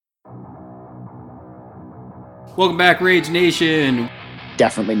Welcome back, Rage Nation.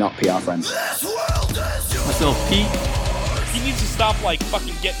 Definitely not PR friends. Myself, Pete. He needs to stop,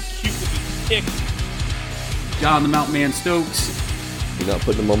 fucking getting cute with his pick. John the Mountain Man Stokes. You're not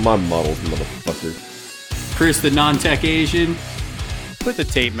putting them on my models, motherfucker. Chris the Non-Tech Asian. Put the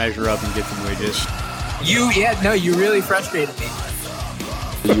tape measure up and get some widgets. You really frustrated me.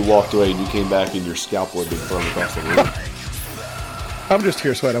 You walked away and you came back and your scalpel had been thrown across the room. I'm just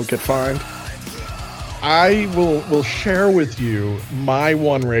here so I don't get fined. I will share with you my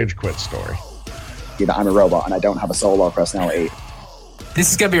one rage quit story. That I'm a robot and I don't have a solo personality.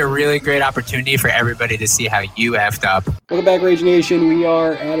 This is going to be a really great opportunity for everybody to see how you effed up. Welcome back, Rage Nation. We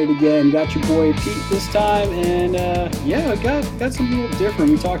are at it again. Got your boy Pete this time, and got something a little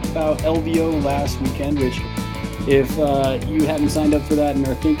different. We talked about LVO last weekend, which if you hadn't signed up for that and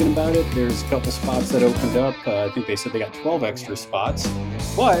are thinking about it, there's a couple spots that opened up. I think they said they got 12 extra spots,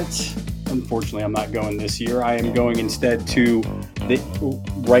 but unfortunately, I'm not going this year. I am going instead to the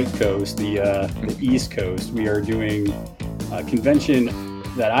right coast, the East Coast. We are doing a convention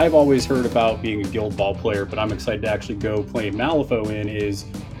that I've always heard about being a guild ball player, but I'm excited to actually go play Malifaux in, is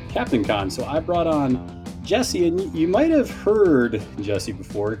Captain Con. So I brought on Jesse, and you might have heard Jesse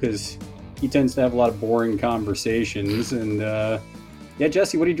before because he tends to have a lot of boring conversations. And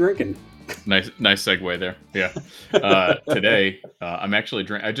Jesse, what are you drinking? Nice segue there. Yeah. Today, I'm actually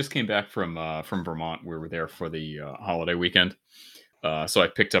I just came back from Vermont. We were there for the holiday weekend. So I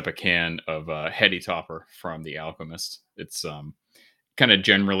picked up a can of Heady Topper from The Alchemist. It's kind of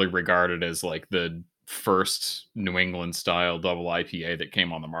generally regarded as like the first New England style double IPA that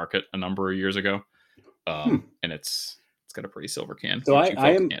came on the market a number of years ago. And it's got a pretty silver can. So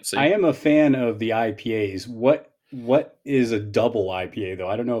I am a fan of the IPAs. What is a double IPA though?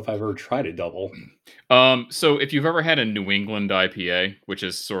 I don't know if I've ever tried a double. So if you've ever had a New England IPA, which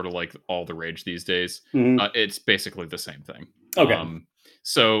is sort of like all the rage these days, it's basically the same thing. Okay.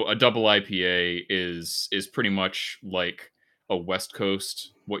 So a double IPA is pretty much like a West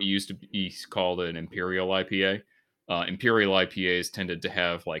Coast, what used to be called an Imperial IPA. Imperial IPAs tended to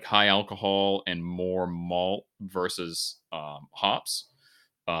have like high alcohol and more malt versus hops.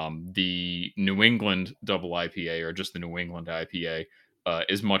 The New England double IPA, or just the New England IPA,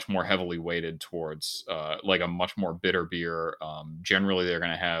 is much more heavily weighted towards like a much more bitter beer. Generally, they're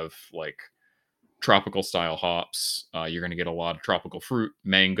going to have like tropical style hops. You're going to get a lot of tropical fruit,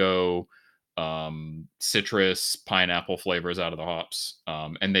 mango, citrus, pineapple flavors out of the hops,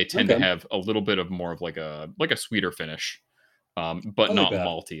 and they tend to have a little bit of more of like a sweeter finish, but not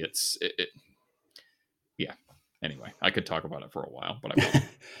malty. Yeah. Anyway, I could talk about it for a while, but I won't.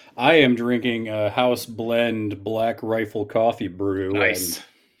 I am drinking a House Blend Black Rifle Coffee Brew. Nice.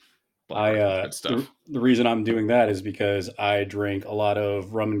 Good stuff. The reason I'm doing that is because I drank a lot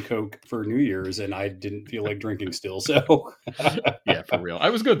of rum and Coke for New Year's, and I didn't feel like drinking still. So yeah, for real.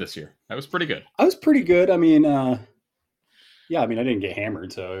 I was good this year. I was pretty good. I mean, I didn't get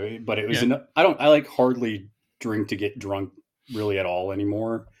hammered, but it was. I like hardly drink to get drunk really at all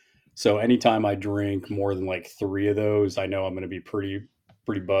anymore. So anytime I drink more than like 3 of those, I know I'm going to be pretty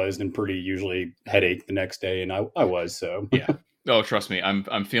buzzed and pretty usually headache the next day. And I was, so yeah. Oh, trust me,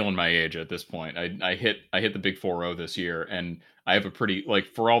 I'm feeling my age at this point. I hit the big 4-0 this year, and I have a pretty, like,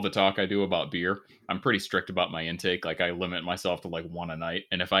 for all the talk I do about beer, I'm pretty strict about my intake. Like, I limit myself to like 1 a night,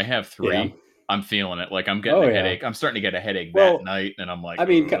 and if I have 3, I'm feeling it. Like, I'm getting a headache. I'm starting to get a headache that night, and I'm like,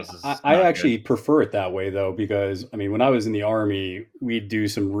 I actually prefer it that way though, because when I was in the Army, we'd do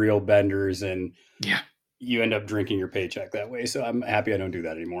some real benders, and you end up drinking your paycheck that way. So I'm happy I don't do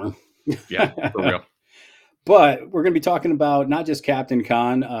that anymore. Yeah, for real. But we're going to be talking about not just Captain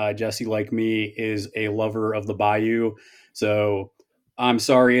Con. Jesse, like me, is a lover of the Bayou. So I'm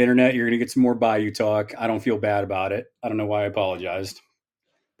sorry, Internet. You're going to get some more Bayou talk. I don't feel bad about it. I don't know why I apologized.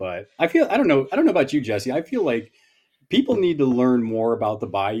 But I don't know about you, Jesse. I feel like people need to learn more about the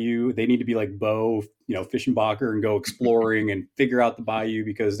Bayou. They need to be like Bo, Fischenbacher, and go exploring and figure out the Bayou,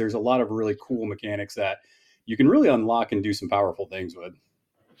 because there's a lot of really cool mechanics that you can really unlock and do some powerful things with.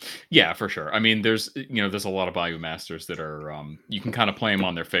 Yeah, for sure. I mean, there's a lot of Bayou Masters that are, you can kind of play them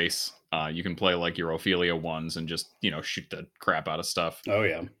on their face. You can play like your Ophelia ones and just, shoot the crap out of stuff. Oh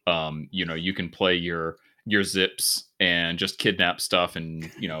yeah. You can play your zips and just kidnap stuff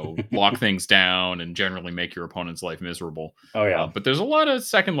and, lock things down and generally make your opponent's life miserable. Oh yeah. But there's a lot of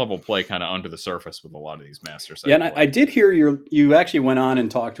second level play kind of under the surface with a lot of these masters. Yeah, and I did hear you actually went on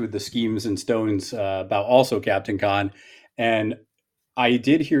and talked with the Schemes and Stones about also Captain Con, and I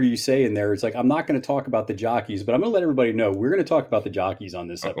did hear you say in there, it's like, I'm not going to talk about the jockeys, but I'm going to let everybody know we're going to talk about the jockeys on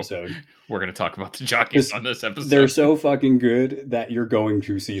this episode. We're going to talk about the jockeys on this episode. They're so fucking good that you're going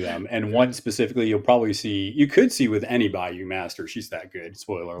to see them. And one specifically, you could see with any Bayou Master. She's that good.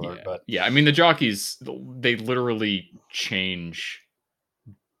 Spoiler alert. Yeah. But yeah, I mean, the jockeys, they literally change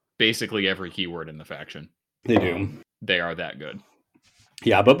basically every keyword in the faction. They do. They are that good.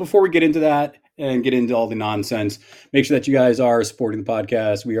 Yeah, but before we get into that and get into all the nonsense, make sure that you guys are supporting the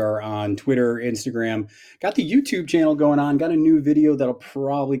podcast. We are on Twitter, Instagram, got the YouTube channel going on, got a new video that'll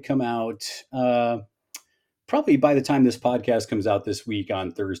probably come out probably by the time this podcast comes out this week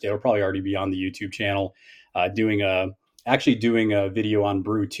on Thursday. It'll probably already be on the YouTube channel, doing a video on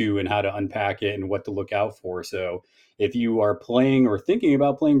Brew 2 and how to unpack it and what to look out for. So if you are playing or thinking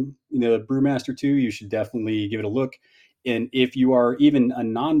about playing Brewmaster 2, you should definitely give it a look. And if you are even a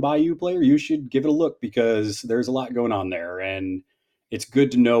non-Bayou player, you should give it a look because there's a lot going on there. And it's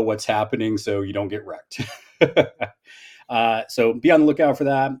good to know what's happening so you don't get wrecked. So be on the lookout for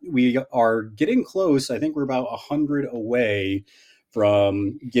that. We are getting close. I think we're about 100 away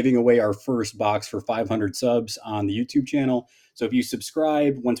from giving away our first box for 500 subs on the YouTube channel. So if you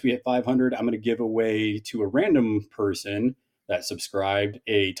subscribe, once we hit 500, I'm going to give away to a random person that subscribed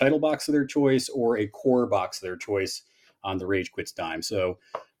a title box of their choice or a core box of their choice on the Rage Quits dime. So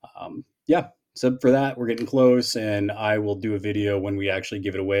so for that, we're getting close, and I will do a video when we actually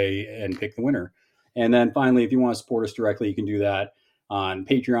give it away and pick the winner. And then finally, if you want to support us directly, you can do that on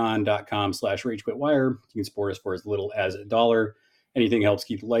patreon.com/RageQuitWire. You can support us for as little as $1. Anything helps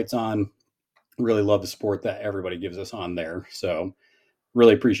keep the lights on. Really love the support that everybody gives us on there. So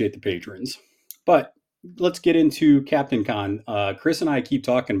really appreciate the patrons. But let's get into Captain Con. Chris and I keep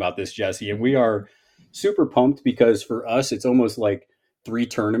talking about this, Jesse, and we are super pumped because for us, it's almost like 3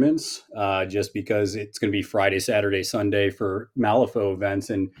 tournaments, just because it's going to be Friday, Saturday, Sunday for Malifaux events.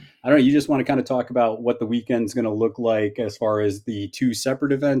 And I don't know, you just want to kind of talk about what the weekend's going to look like as far as the 2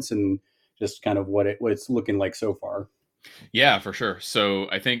 separate events and just kind of what it's looking like so far. Yeah, for sure.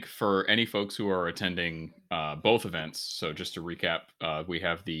 So I think for any folks who are attending both events, so just to recap, we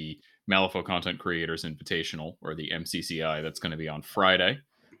have the Malifaux Content Creators Invitational, or the MCCI, that's going to be on Friday.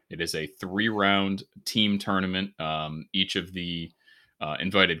 It is a 3-round team tournament. Each of the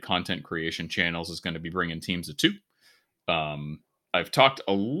invited content creation channels is going to be bringing teams of 2. I've talked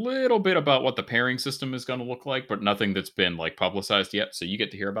a little bit about what the pairing system is going to look like, but nothing that's been like publicized yet. So you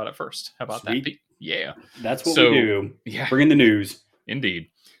get to hear about it first. How about Sweet. that, Pete? Yeah. That's what we do. Yeah. Bring in the news. Indeed.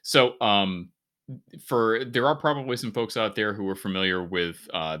 So there are probably some folks out there who are familiar with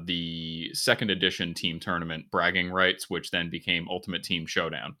the 2nd edition team tournament Bragging Rights, which then became Ultimate Team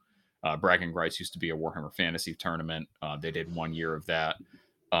Showdown. Bragging Rights used to be a Warhammer Fantasy tournament. They did 1 year of that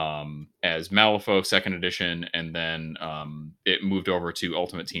as Malifaux 2nd edition, and then it moved over to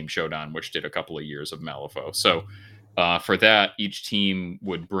Ultimate Team Showdown, which did a couple of years of Malifaux. So for that, each team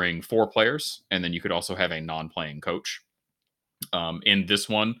would bring 4 players, and then you could also have a non-playing coach. In this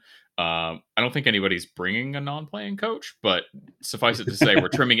one, I don't think anybody's bringing a non-playing coach, but suffice it to say, we're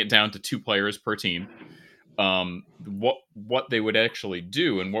trimming it down to 2 players per team. What they would actually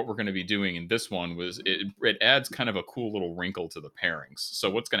do, and what we're going to be doing in this one, was it adds kind of a cool little wrinkle to the pairings. So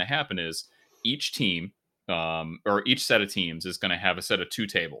what's going to happen is each team, or each set of teams, is going to have a set of 2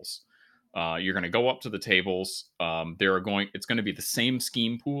 tables. You're going to go up to the tables. It's going to be the same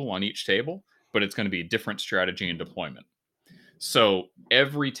scheme pool on each table, but it's going to be a different strategy and deployment. So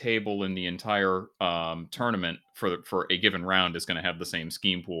every table in the entire tournament for a given round is going to have the same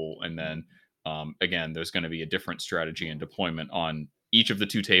scheme pool, and then again, there's going to be a different strategy and deployment on each of the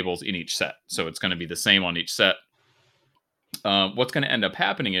 2 tables in each set. So it's going to be the same on each set. What's going to end up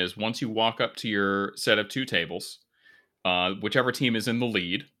happening is once you walk up to your set of 2 tables, whichever team is in the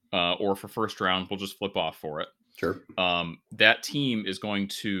lead, or for first round, we'll just flip off for it. Sure. That team is going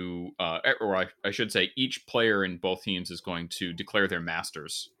to, or I should say, each player in both teams is going to declare their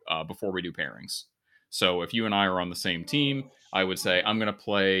masters before we do pairings. So if you and I are on the same team, I would say, I'm going to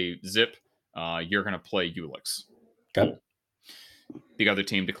play Zip. You're going to play Ulix. Okay. Cool. The other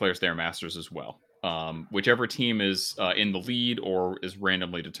team declares their masters as well. Whichever team is in the lead or is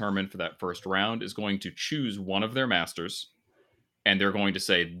randomly determined for that first round is going to choose one of their masters, and they're going to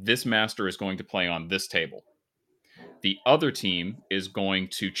say, this master is going to play on this table. The other team is going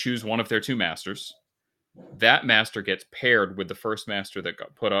to choose one of their 2 masters. That master gets paired with the first master that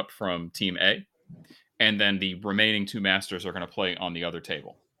got put up from Team A, and then the remaining 2 masters are going to play on the other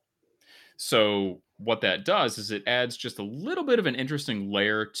table. So what that does is it adds just a little bit of an interesting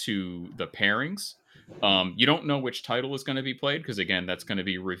layer to the pairings. You don't know which title is going to be played because, again, that's going to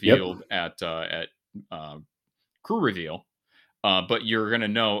be revealed at crew reveal. but you're going to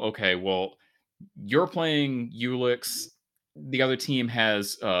know, okay, well, you're playing Ulix. The other team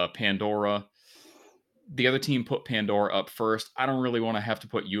has Pandora. The other team put Pandora up first. I don't really want to have to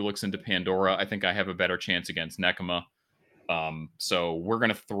put Ulix into Pandora. I think I have a better chance against Nekoma. So we're going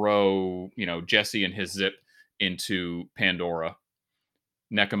to throw, Jesse and his Zip into Pandora.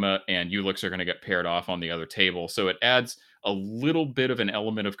 Nekoma and Ulix are going to get paired off on the other table. So it adds a little bit of an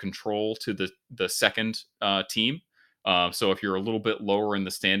element of control to the second team. So if you're a little bit lower in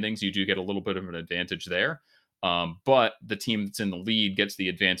the standings, you do get a little bit of an advantage there. But the team that's in the lead gets the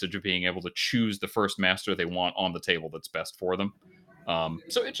advantage of being able to choose the first master they want on the table that's best for them.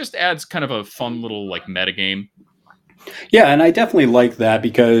 So it just adds kind of a fun little meta game. Yeah, and I definitely like that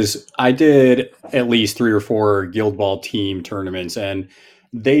because I did at least 3 or 4 Guild Ball team tournaments, and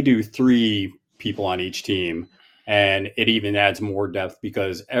they do 3 people on each team, and it even adds more depth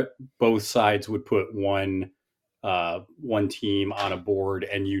because both sides would put one team on a board,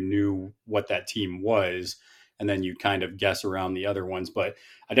 and you knew what that team was, and then you kind of guess around the other ones. But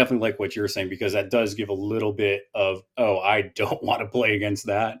I definitely like what you're saying because that does give a little bit of, I don't want to play against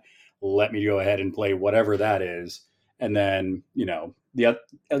that. Let me go ahead and play whatever that is. And then, the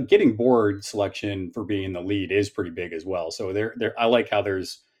getting board selection for being the lead is pretty big as well. So I like how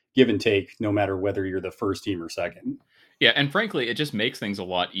there's give and take no matter whether you're the first team or second. Yeah, and frankly, it just makes things a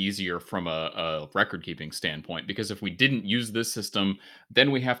lot easier from a record-keeping standpoint, because if we didn't use this system,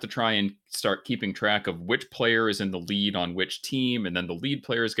 then we have to try and start keeping track of which player is in the lead on which team, and then the lead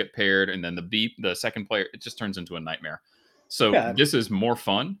players get paired, and then the second player, it just turns into a nightmare. So This is more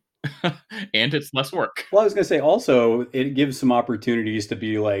fun. And it's less work. Well, I was going to say also it gives some opportunities to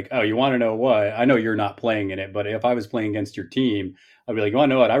be like, oh, you want to know what? I know you're not playing in it, but if I was playing against your team, I'd be like, you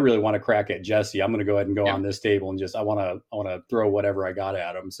want to know what? I really want to crack at Jesse. I'm going to go ahead and go on this table and just I want to throw whatever I got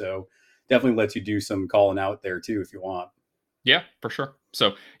at him. So definitely lets you do some calling out there too if you want. Yeah, for sure.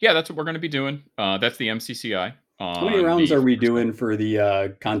 So that's what we're going to be doing. That's the MCCI. How many rounds are we doing for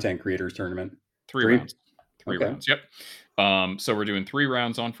the content creators tournament? 3 rounds. 3 rounds. Yep. So we're doing 3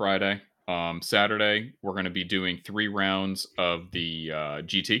 rounds on Friday. Saturday, we're going to be doing 3 rounds of the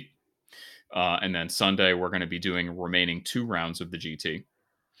GT. And then Sunday, we're going to be doing remaining 2 rounds of the GT.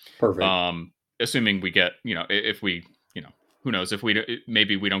 Perfect. Assuming we get, if we, who knows, if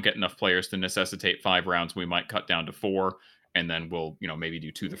maybe we don't get enough players to necessitate 5 rounds, we might cut down to 4. And then we'll, maybe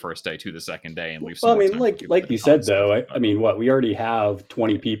do 2 the first day, 2 the second day, and leave some more time like you said, though, I mean, we already have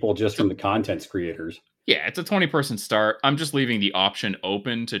 20 people just from the content creators. Yeah, it's a 20-person start. I'm just leaving the option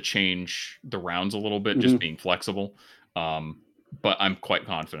open to change the rounds a little bit, just being flexible. But I'm quite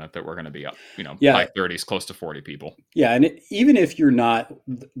confident that we're going to be up, high 30s, close to 40 people. Yeah, and even if you're not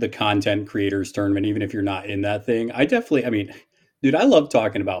the content creators tournament, even if you're not in that thing, dude, I love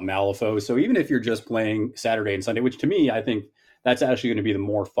talking about Malifaux. So even if you're just playing Saturday and Sunday, which to me, I think that's actually going to be the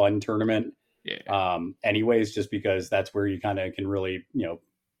more fun tournament. Yeah. Anyways, just because that's where you kind of can really,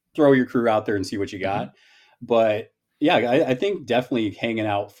 throw your crew out there and see what you got. But yeah, I think definitely hanging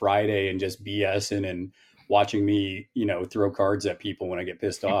out Friday and just BSing and watching me, throw cards at people when I get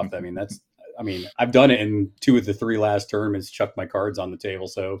pissed off. I've done it in 2 of the 3 last tournaments, chucked my cards on the table.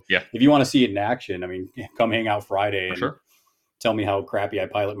 So if you want to see it in action, come hang out Friday and tell me how crappy I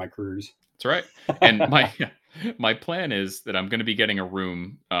pilot my crews. That's right. And my plan is that I'm going to be getting a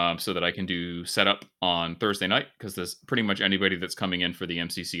room so that I can do setup on Thursday night, because there's pretty much anybody that's coming in for the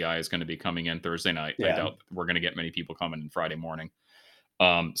MCCI is going to be coming in Thursday night. I doubt we're going to get many people coming in Friday morning. So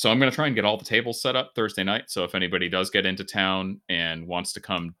I'm going to try and get all the tables set up Thursday night. So if anybody does get into town and wants to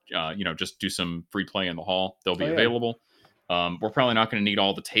come, just do some free play in the hall, they'll be available. We're probably not going to need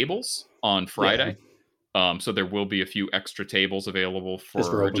all the tables on Friday. So there will be a few extra tables available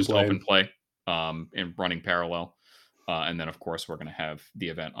for open play and running parallel. And then, of course, we're going to have the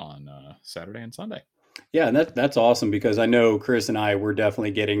event on Saturday and Sunday. Yeah, and that's awesome because I know Chris and I were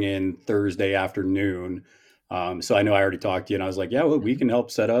definitely getting in Thursday afternoon. So I know I already talked to you and I was like, we can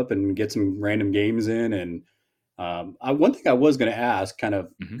help set up and get some random games in. And one thing I was going to ask, kind of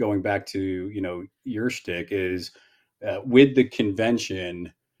going back to, your shtick is with the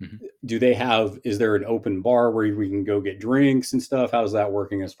convention, is there an open bar where we can go get drinks and stuff? How's that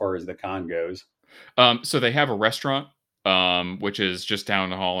working as far as the con goes? So they have a restaurant, which is just down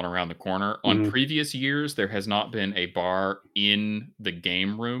the hall and around the corner. On previous years, there has not been a bar in the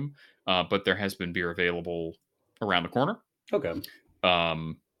game room, but there has been beer available around the corner. Okay.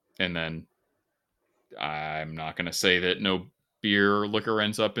 And then I'm not going to say that no beer or liquor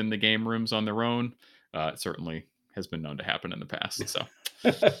ends up in the game rooms on their own. It certainly has been known to happen in the past. So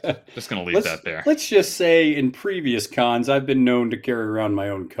just going to leave that there. Let's just say in previous cons, I've been known to carry around my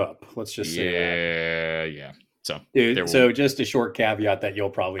own cup. Let's just say that. Yeah. So Dude, so just a short caveat that you'll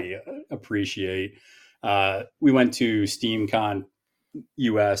probably appreciate. We went to SteamCon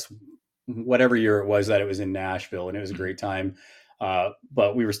US, whatever year it was that it was in Nashville, and it was a great time.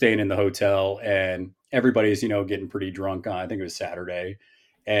 But we were staying in the hotel, and everybody's, getting pretty drunk on, I think it was Saturday.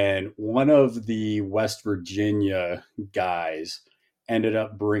 And one of the West Virginia guys ended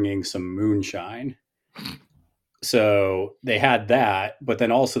up bringing some moonshine. So they had that, but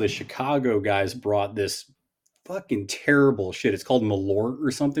then also the Chicago guys brought this fucking terrible shit. It's called Malort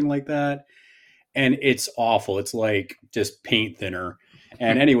or something like that. And it's awful. It's like just paint thinner.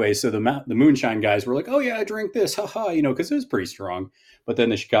 And anyway, so the moonshine guys were like, "Oh yeah, I drink this, haha," because it was pretty strong. But then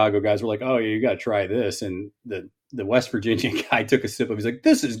the Chicago guys were like, "Oh yeah, you got to try this." And the West Virginia guy took a sip of. He's like,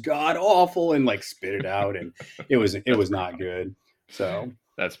 "This is god awful," and like spit it out, and it was not good. So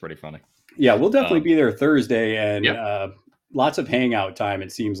that's pretty funny. Yeah, we'll definitely be there Thursday, and lots of hangout time.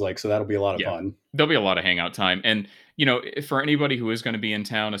 It seems like, so that'll be a lot of fun. There'll be a lot of hangout time, and for anybody who is going to be in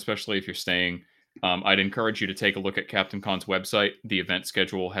town, especially if you're staying. I'd encourage you to take a look at Captain Con's website. The event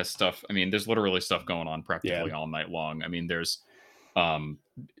schedule has stuff. I mean, there's literally stuff going on practically all night long. I mean, there's,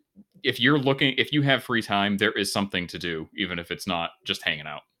 if you have free time, there is something to do, even if it's not just hanging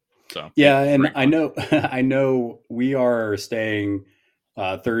out. So yeah, and I know we are staying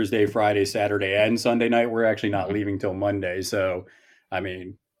Thursday, Friday, Saturday, and Sunday night. We're actually not leaving till Monday. So, I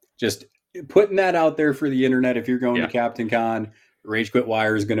mean, just putting that out there for the internet. If you're going to Captain Con, Rage Quit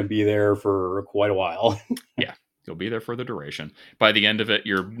Wire is going to be there for quite a while. Yeah, you'll be there for the duration. By the end of it,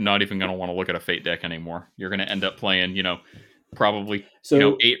 you're not even going to want to look at a Fate deck anymore. You're going to end up playing, probably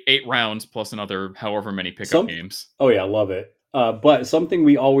eight rounds plus another however many pickup games. Oh yeah, I love it. But something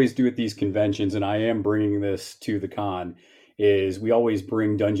we always do at these conventions, and I am bringing this to the con, is we always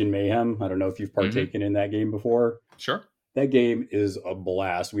bring Dungeon Mayhem. I don't know if you've partaken in that game before. Sure. That game is a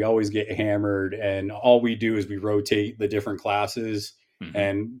blast. We always get hammered, and all we do is we rotate the different classes,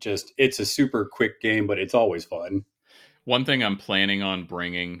 and it's a super quick game, but it's always fun. One thing I'm planning on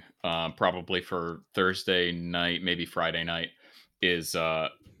bringing, probably for Thursday night, maybe Friday night, is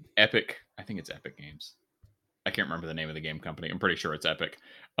Epic. I think it's Epic Games. I can't remember the name of the game company. I'm pretty sure it's Epic.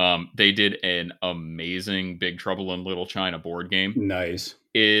 They did an amazing Big Trouble in Little China board game. Nice.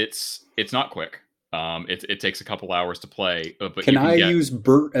 It's not quick. It takes a couple hours to play. But can I use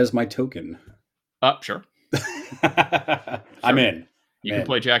Bert as my token? Sure. I'm in. You can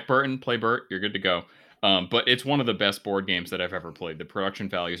play Jack Burton, play Bert. You're good to go. But it's one of the best board games that I've ever played. The production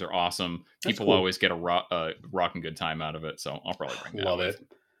values are awesome. People always get a rocking good time out of it. So I'll probably bring that. Love it.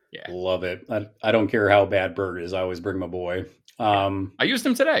 Yeah. Love it. I don't care how bad Bert is. I always bring my boy. I used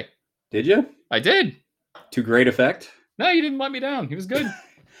him today. Did you? I did. To great effect? No, you didn't let me down. He was good.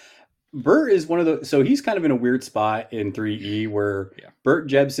 Bert is one of the, so he's kind of in a weird spot in 3E where Bert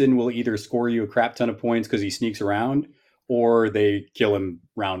Jebsen will either score you a crap ton of points because he sneaks around, or they kill him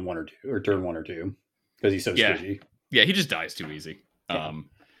round 1 or 2 or turn 1 or 2 because he's so squishy. Yeah, he just dies too easy. Yeah.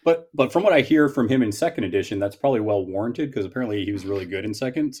 But from what I hear from him in second edition, that's probably well warranted because apparently he was really good in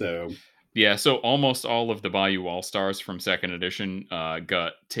second. So yeah, so almost all of the Bayou All-Stars from second edition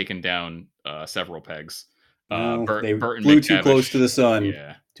got taken down several pegs. They flew too close to the sun.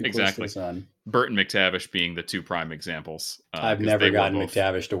 Yeah, exactly. Close to the sun. Bert and McTavish being the two prime examples. I've never gotten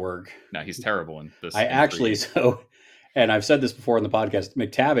McTavish to work. No, he's terrible in this. And I've said this before in the podcast,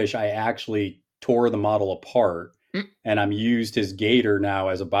 McTavish, I actually tore the model apart and I'm used his gator now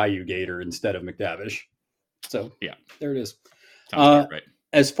as a Bayou gator instead of McTavish. So yeah, there it is. Sounds right.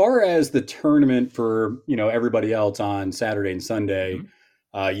 As far as the tournament for, everybody else on Saturday and Sunday,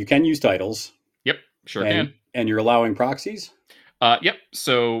 you can use titles. Yep, sure can. And you're allowing proxies? Yep.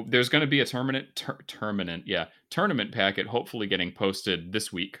 So there's going to be a tournament packet, hopefully getting posted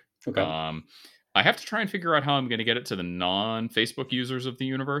this week. Okay. I have to try and figure out how I'm going to get it to the non-Facebook users of the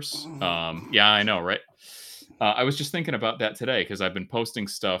universe. Yeah, I know, right? I was just thinking about that today because I've been posting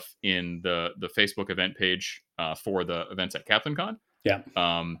stuff in the Facebook event page for the events at Captain Con. Yeah.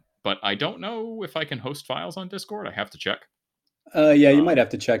 But I don't know if I can host files on Discord. I have to check. You might have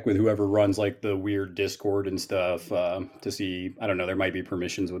to check with whoever runs like the weird Discord and stuff to see. I don't know. There might be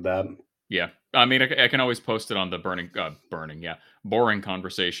permissions with that. Yeah. I mean, I can always post it on the Boring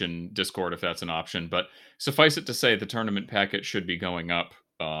Conversation Discord if that's an option. But suffice it to say, the tournament packet should be going up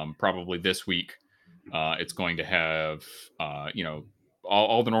probably this week. It's going to have,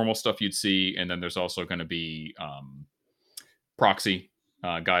 all the normal stuff you'd see. And then there's also going to be proxy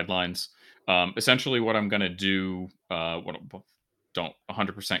guidelines. Essentially what I'm going to do, don't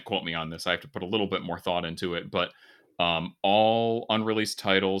 100% quote me on this. I have to put a little bit more thought into it, but all unreleased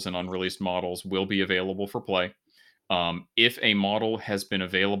titles and unreleased models will be available for play. If a model has been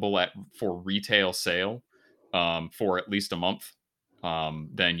available for retail sale, for at least a month,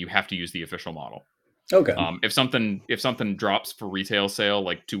 then you have to use the official model. Okay. If something drops for retail sale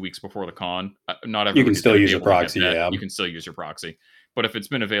like 2 weeks before the con, not everyone You can still use your proxy. Yeah. You can still use your proxy, but if it's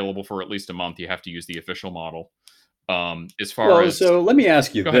been available for at least a month, you have to use the official model. As far as so let me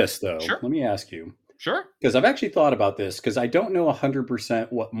ask you Go this ahead. though. Sure. Let me ask you, sure, because I've actually thought about this because I don't know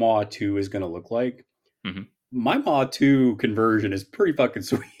 100% what MAW 2 is going to look like. Mhm. My MAW 2 conversion is pretty fucking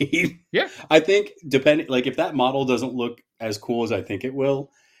sweet. Yeah. I think like if that model doesn't look as cool as I think it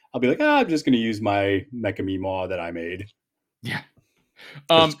will, I'll be like, I'm just going to use my Mechami MAW that I made. Yeah.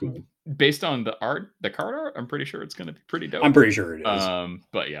 It's cool. Based on the card art, I'm pretty sure it's going to be pretty dope. I'm pretty sure it is.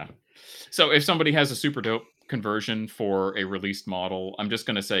 But yeah. So if somebody has a super dope conversion for a released model, I'm just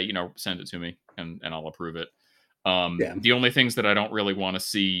going to say, send it to me and I'll approve it. The only things that I don't really want to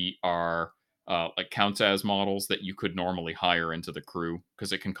see are like counts as models that you could normally hire into the crew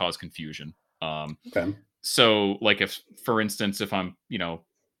because it can cause confusion. Okay. So like if, for instance, if I'm,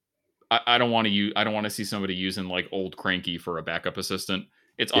 I don't want to see somebody using like Old Cranky for a backup assistant.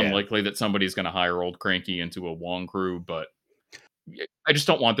 It's unlikely that somebody's going to hire Old Cranky into a Wong crew, but I just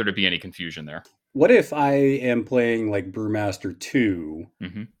don't want there to be any confusion there. What if I am playing like Brewmaster 2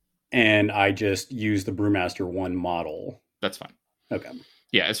 and I just use the Brewmaster 1 model? That's fine. Okay.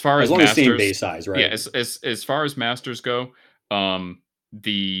 Yeah, as far as long masters, as same base size, right? Yeah, as far as masters go,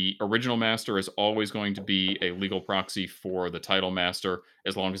 the original master is always going to be a legal proxy for the title master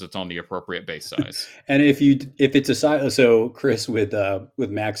as long as it's on the appropriate base size. And if it's a size, so Chris with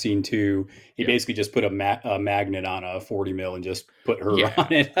Maxine 2, he basically just put a magnet on a 40 mil and just put her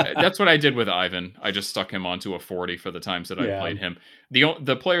on it. That's what I did with Ivan. I just stuck him onto a 40 for the times that I played him.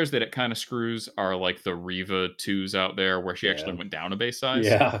 The players that it kind of screws are like the Riva 2s out there where she actually went down a base size.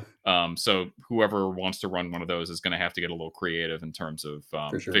 Yeah. So whoever wants to run one of those is going to have to get a little creative in terms of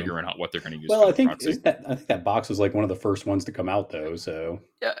figuring out what they're going to use. Well, I think that box was like one of the first ones to come out though. So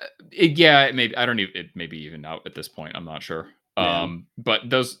it may, I don't even, it may be even out at this point. I'm not sure. But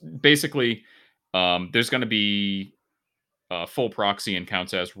those basically, there's going to be full proxy and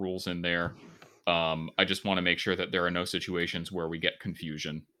counts as rules in there. I just want to make sure that there are no situations where we get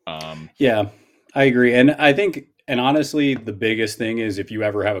confusion. Yeah, I agree. And I think, and honestly, the biggest thing is if you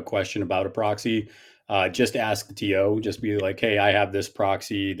ever have a question about a proxy, just ask the TO, just be like, hey, I have this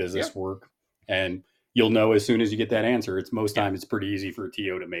proxy. Does this work? And you'll know as soon as you get that answer. It's most times it's pretty easy for a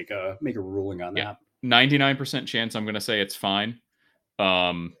TO to make a ruling on that. 99% chance I'm going to say it's fine.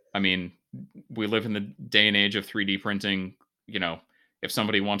 I mean, we live in the day and age of 3D printing. If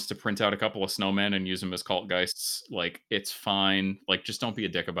somebody wants to print out a couple of snowmen and use them as cult geists, like it's fine. Like just don't be a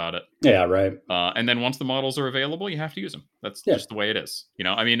dick about it. Yeah, right. And then once the models are available, you have to use them. That's just the way it is.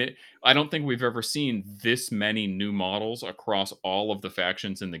 I mean, I don't think we've ever seen this many new models across all of the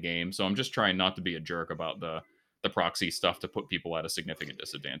factions in the game. So I'm just trying not to be a jerk about the proxy stuff to put people at a significant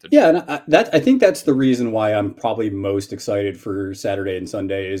disadvantage. Yeah, and I think that's the reason why I'm probably most excited for Saturday and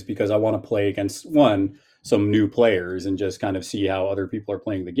Sunday is because I want to play against some new players and just kind of see how other people are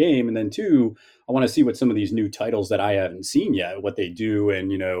playing the game. And then 2, I want to see what some of these new titles that I haven't seen yet, what they do,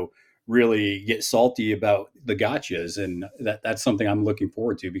 and, really get salty about the gotchas. And that's something I'm looking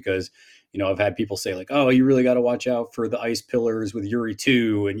forward to because, I've had people say like, oh, you really got to watch out for the ice pillars with Yuri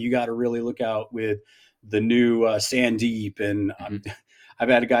 2. And you got to really look out with the new Sandeep. And I've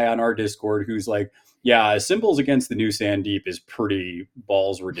had a guy on our Discord who's like, yeah, symbols against the new Sandeep is pretty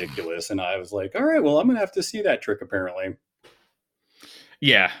balls ridiculous. And I was like, all right, well, I'm going to have to see that trick apparently.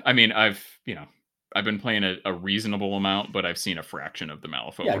 Yeah. I mean, I've been playing a reasonable amount, but I've seen a fraction of the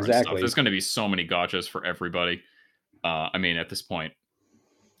Malifaux. Yeah, exactly. Stuff. There's going to be so many gotchas for everybody. I mean, at this point,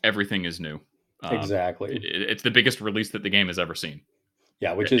 everything is new. Exactly. It's the biggest release that the game has ever seen.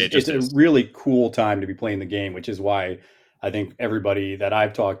 Yeah, which is a really cool time to be playing the game, which is why I think everybody that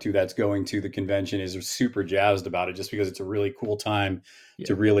I've talked to that's going to the convention is super jazzed about it just because it's a really cool time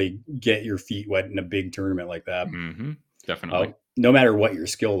to really get your feet wet in a big tournament like that. Mm-hmm. Definitely. No matter what your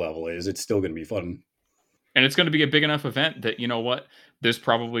skill level is, it's still going to be fun. And it's going to be a big enough event that, there's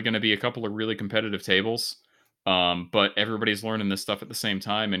probably going to be a couple of really competitive tables. But everybody's learning this stuff at the same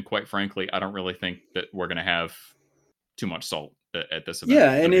time. And quite frankly, I don't really think that we're going to have too much salt at this event.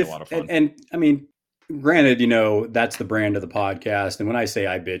 Yeah. And a lot of fun. And I mean, granted, that's the brand of the podcast. And when I say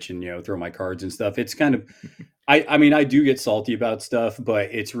I bitch and, throw my cards and stuff, it's kind of, I mean, I do get salty about stuff,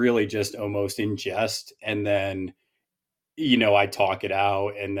 but it's really just almost in jest. And then, I talk it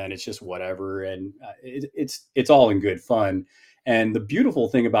out and then it's just whatever. And it's all in good fun. And the beautiful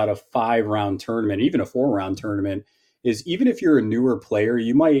thing about a 5-round tournament, even a 4-round tournament, is even if you're a newer player,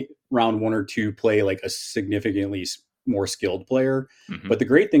 you might round 1 or 2 play like a significantly more skilled player. Mhm. But the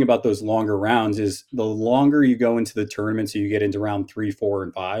great thing about those longer rounds is the longer you go into the tournament, so you get into round 3, 4,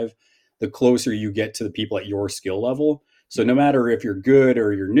 and 5, the closer you get to the people at your skill level. So no matter if you're good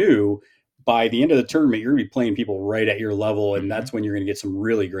or you're new, by the end of the tournament, you're going to be playing people right at your level, and that's when you're going to get some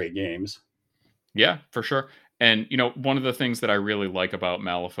really great games. Yeah, for sure. And one of the things that I really like about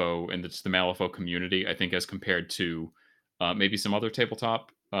Malifaux and it's the Malifaux community, I think, as compared to maybe some other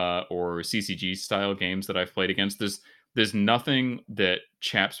tabletop or CCG style games that I've played against, there's nothing that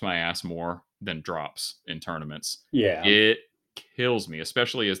chaps my ass more than drops in tournaments. Yeah. It kills me,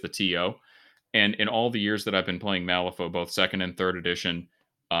 especially as the TO. And in all the years that I've been playing Malifaux, both second and third edition,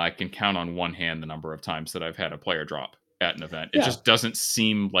 I can count on one hand the number of times that I've had a player drop at an event. It Yeah. just doesn't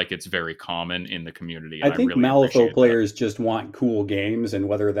seem like it's very common in the community. I and think really Malifaux appreciate players just want cool games, and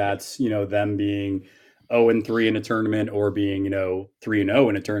whether that's them being 0-3 in a tournament or being 3-0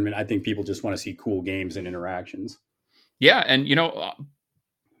 in a tournament, I think people just want to see cool games and interactions. Yeah, and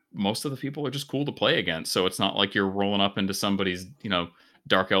most of the people are just cool to play against, so it's not like you're rolling up into somebody's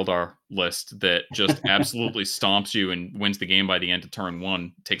Dark Eldar list that just absolutely stomps you and wins the game by the end of turn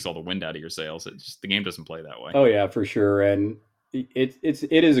 1, takes all the wind out of your sails. The game doesn't play that way. Oh yeah, for sure. And it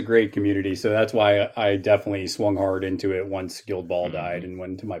is a great community, so that's why I definitely swung hard into it once Guild Ball died and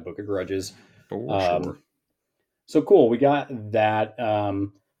went to my Book of Grudges. For sure. So cool, we got that.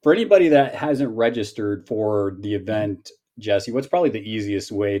 For anybody that hasn't registered for the event, Jesse, what's probably the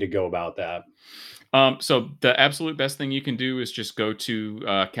easiest way to go about that? So the absolute best thing you can do is just go to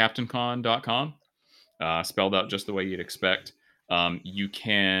captaincon.com, spelled out just the way you'd expect. You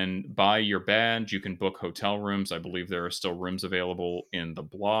can buy your badge. You can book hotel rooms. I believe there are still rooms available in the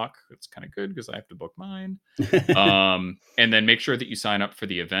block. It's kind of good because I have to book mine. And then make sure that you sign up for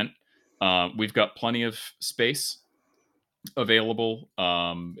the event. We've got plenty of space available.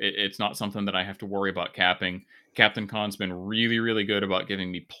 It's not something that I have to worry about capping. Captain Con's been really, really good about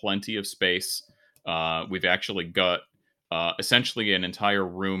giving me plenty of space. We've actually got essentially an entire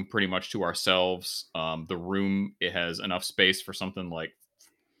room pretty much to ourselves. The room, it has enough space for something like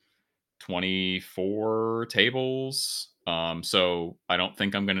 24 tables. So I don't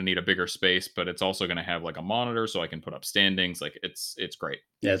think I'm going to need a bigger space, but it's also going to have like a monitor so I can put up standings. Like it's great.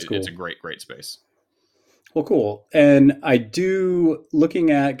 Yeah, it's cool. It's a great space. Well, cool. And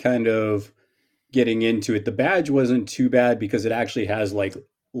looking at kind of getting into it, the badge wasn't too bad because it actually has like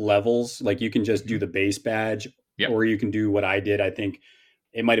levels. Like you can just do the base badge, or you can do what I did. I think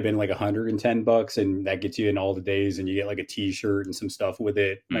it might have been like $110, and that gets you in all the days, and you get like a t-shirt and some stuff with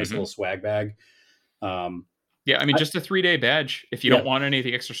it. Nice little swag bag. Yeah, I mean, just a 3-day badge. If you don't want any of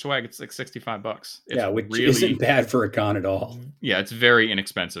the extra swag, it's like $65. Which really isn't bad for a con at all. Yeah, it's very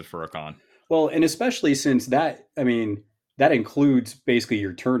inexpensive for a con. Well, and especially since that includes basically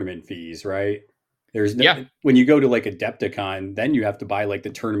your tournament fees, right? There's when you go to like Adepticon, then you have to buy like the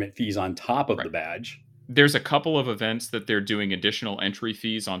tournament fees on top of the badge. There's a couple of events that they're doing additional entry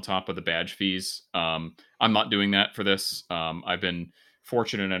fees on top of the badge fees. I'm not doing that for this. I've been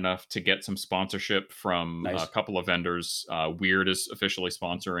fortunate enough to get some sponsorship from a couple of vendors. Weird is officially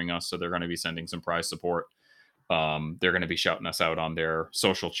sponsoring us, so they're going to be sending some prize support. They're going to be shouting us out on their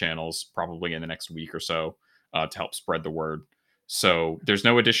social channels probably in the next week or so to help spread the word. So there's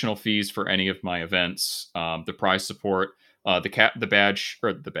no additional fees for any of my events. The prize support,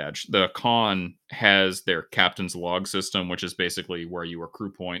 the con has their captain's log system, which is basically where you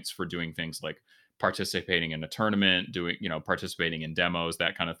accrue points for doing things like participating in a tournament, participating in demos,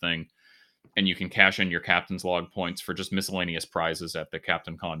 that kind of thing. And you can cash in your captain's log points for just miscellaneous prizes at the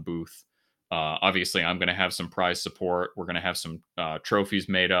Captain Con booth. Obviously, I'm going to have some prize support. We're going to have some trophies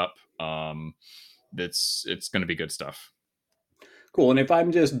made up. It's going to be good stuff. Cool. And if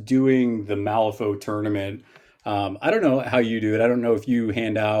I'm just doing the Malifaux tournament, I don't know how you do it. I don't know if you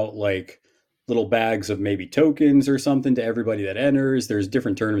hand out like little bags of maybe tokens or something to everybody that enters. There's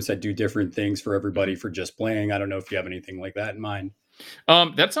different tournaments that do different things for everybody for just playing. I don't know if you have anything like that in mind.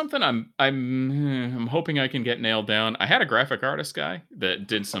 That's something I'm hoping I can get nailed down. I had a graphic artist guy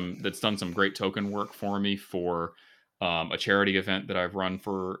that's done some great token work for me for a charity event that I've run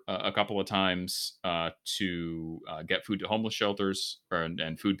for a couple of times to get food to homeless shelters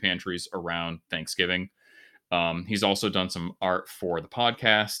and food pantries around Thanksgiving. He's also done some art for the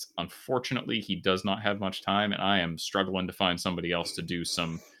podcast. Unfortunately, he does not have much time, and I am struggling to find somebody else to do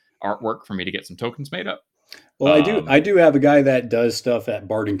some artwork for me to get some tokens made up. Well, I do have a guy that does stuff at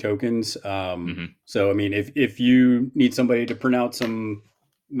Barding Tokens. So, I mean, if you need somebody to print out some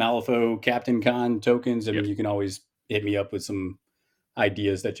Malifaux Captain Con tokens, I mean, you can always hit me up with some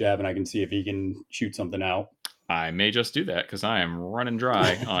ideas that you have, and I can see if he can shoot something out. I may just do that because I am running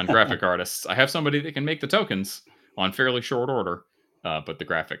dry on graphic artists. I have somebody that can make the tokens on fairly short order, but the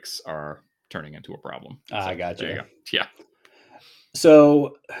graphics are turning into a problem. I got There you. you go. Yeah.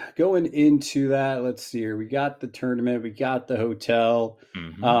 So going into that, let's see here. We got the tournament, we got the hotel.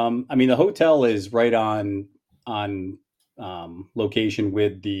 Mhm. I mean, the hotel is right on location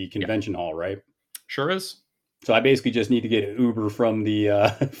with the convention hall, right? Sure is. So I basically just need to get an Uber from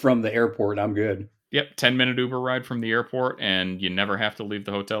the from the airport, and I'm good. Yep, 10-minute Uber ride from the airport, and you never have to leave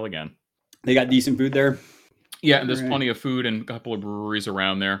the hotel again. They got decent food there. Yeah, and there's Alright. plenty of food and a couple of breweries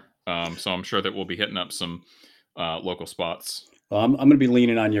around there. So I'm sure that we'll be hitting up some local spots. Well, I'm going to be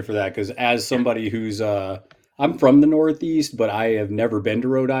leaning on you for that because as somebody who's I'm from the Northeast, but I have never been to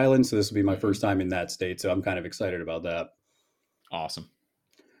Rhode Island, so this will be my first time in that state. So I'm kind of excited about that. Awesome.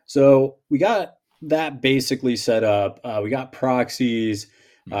 So we got that basically set up. We got proxies.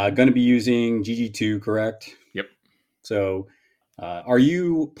 Going to be using GG2, correct? Yep. So are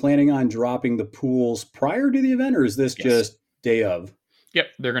you planning on dropping the pools prior to the event, or is this Yes. just day of? Yep,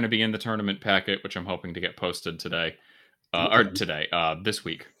 they're going to be in the tournament packet, which I'm hoping to get posted today. This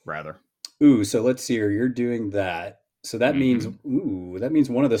week, rather. Ooh, so let's see here. You're doing that. So that means, Mm-hmm. that means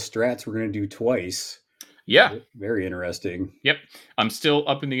one of the strats we're going to do twice. Yeah. Very interesting. Yep. I'm still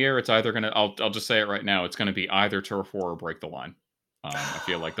up in the air. It's either going to, I'll just say it right now. It's going to be either Turf War or Break the Line. I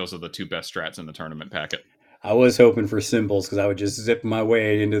feel like those are the two best strats in the tournament packet. I was hoping for symbols because I would just zip my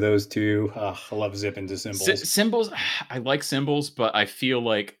way into those two. I love zipping to symbols. Symbols, I like symbols, but I feel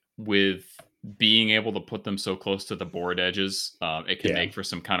like with being able to put them so close to the board edges, it can make for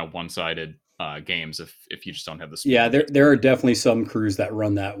some kind of one-sided games if you just don't have the speed. Yeah, there are definitely some crews that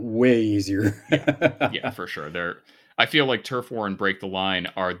run that way easier. Yeah, for sure. I feel like Turf War and Break the Line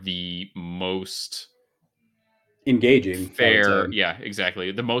are the most engaging, fair. Yeah,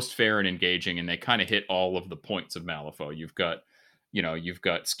 exactly. The most fair and engaging, and they kind of hit all of the points of Malifaux. You've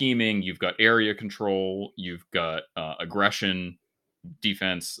got scheming, you've got area control, you've got aggression,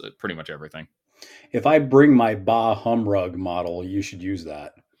 defense, pretty much everything. If I bring my Ba Humrug model, you should use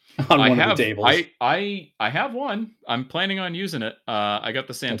that on one of the tables. I have one. I'm planning on using it. I got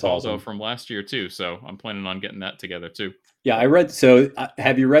the Santaldo awesome. from last year too, so I'm planning on getting that together too. Yeah, I read. So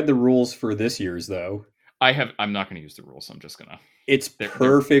have you read the rules for this year's though? I have. I'm not going to use the rules. I'm just gonna. It's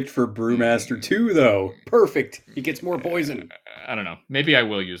perfect for Brewmaster 2, though. Perfect. He gets more poison. I don't know. Maybe I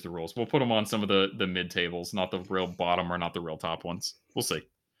will use the rules. We'll put them on some of the mid tables, not the real bottom or not the real top ones. We'll see.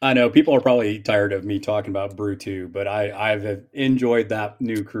 I know people are probably tired of me talking about Brew 2, but I've enjoyed that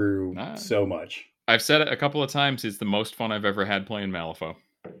new crew so much. I've said it a couple of times. It's the most fun I've ever had playing Malifaux.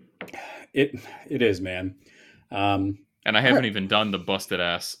 It is, man. And I haven't even done the busted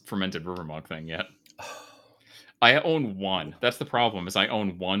ass fermented Rivermonk thing yet. I own one. That's the problem, is I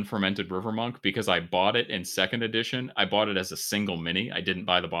own one fermented Rivermonk because I bought it in 2nd edition. I bought it as a single mini. I didn't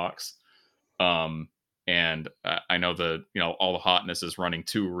buy the box. And I know all the hotness is running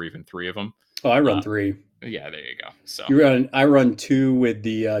 2 or even 3 of them. Oh, I run 3. Yeah, there you go. So I run 2 with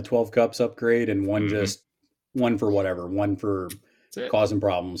the 12 cups upgrade and one just one for whatever, one for causing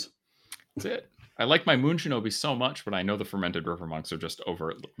problems. That's it. I like my Moon Shinobi so much, but I know the fermented Rivermonks are just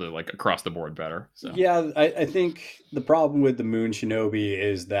across the board better. So. Yeah, I think the problem with the Moon Shinobi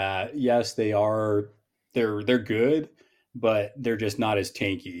is that yes, they're good, but they're just not as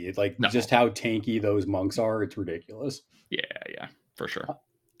tanky. It's like just how tanky those monks are, it's ridiculous. Yeah, for sure.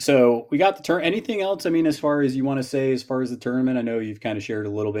 So we got the turn. Anything else? I mean, as far as you want to say, as far as the tournament, I know you've kind of shared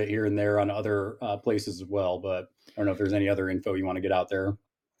a little bit here and there on other places as well, but I don't know if there's any other info you want to get out there.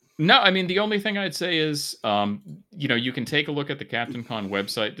 No, I mean, the only thing I'd say is, you can take a look at the Captain Con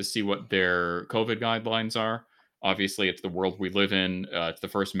website to see what their COVID guidelines are. Obviously, it's the world we live in. It's the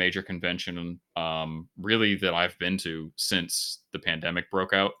first major convention, really, that I've been to since the pandemic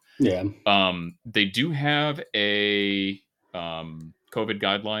broke out. Yeah. They do have a COVID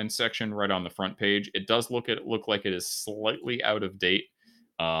guidelines section right on the front page. It does look like it is slightly out of date.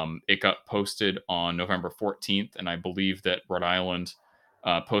 It got posted on November 14th, and I believe that Rhode Island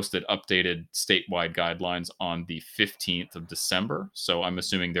posted updated statewide guidelines on the 15th of December. So I'm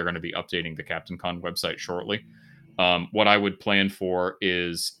assuming they're going to be updating the Captain Con website shortly. What I would plan for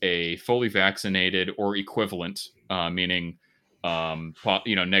is a fully vaccinated or equivalent, meaning,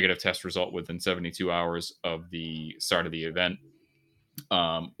 negative test result within 72 hours of the start of the event,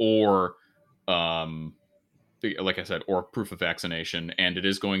 or like I said, or proof of vaccination. And it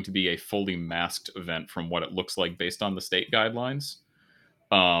is going to be a fully masked event from what it looks like based on the state guidelines.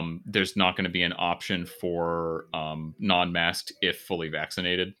 There's not going to be an option for non-masked if fully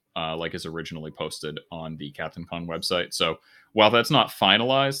vaccinated, like is originally posted on the Captain Con website. So while that's not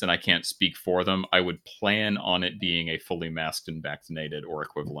finalized and I can't speak for them, I would plan on it being a fully masked and vaccinated or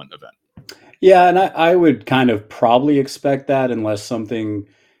equivalent event. Yeah, and I would kind of probably expect that unless something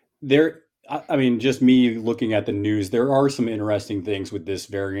there. I mean, just me looking at the news, there are some interesting things with this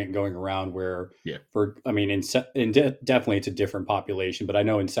variant going around. Where, Yeah. I mean, definitely it's a different population, but I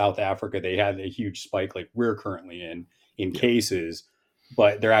know in South Africa they had a huge spike like we're currently in Yeah. cases,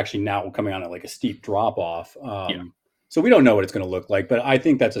 but they're actually now coming on at like a steep drop off. Yeah. So we don't know what it's going to look like, but I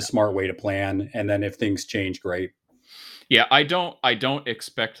think that's a smart way to plan. And then if things change, great. Yeah, I don't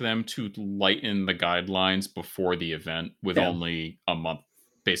expect them to lighten the guidelines before the event with Yeah. only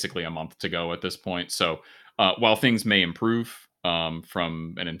basically a month to go at this point. So while things may improve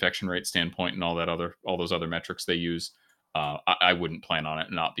from an infection rate standpoint and all those other metrics they use, I wouldn't plan on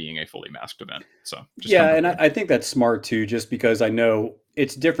it not being a fully masked event. So just Yeah, come and prepared. I think that's smart too, just because I know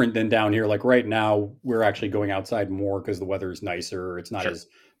it's different than down here. Like right now, we're actually going outside more because the weather is nicer. It's not Sure. as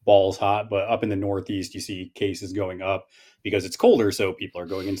balls hot, but up in the Northeast, you see cases going up because it's colder, so people are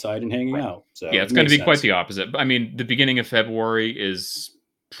going inside and hanging Right. out. So Yeah, it it's going to makes be quite sense. the opposite. I mean, the beginning of February is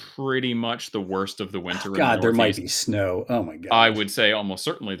pretty much the worst of the winter in the God, there might Northeast. be snow. Oh my I God. would say almost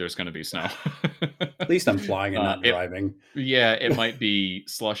certainly there's going to be snow. At least I'm flying and not It driving. Yeah, it might be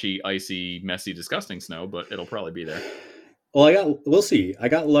slushy, icy, messy, disgusting snow, but it'll probably be there. Well, we'll see. I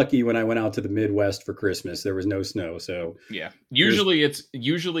got lucky when I went out to the Midwest for Christmas. There was no snow, so Yeah, usually it's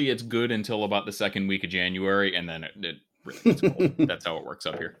good until about the second week of January, and then it really gets cold. That's how it works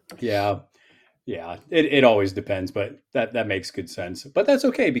up here. yeah. Yeah, it always depends, but that makes good sense. But that's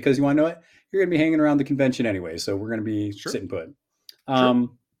okay because you want to know what? You're going to be hanging around the convention anyway, so we're going to be Sure, sitting put. sure.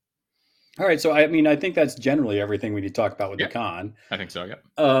 All right, so I mean, I think that's generally everything we need to talk about with Yeah, the con. I think so.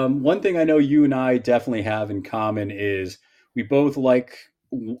 Yeah. One thing I know you and I definitely have in common is we both like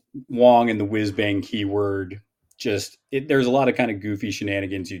Wong and the whiz bang keyword. There's a lot of kind of goofy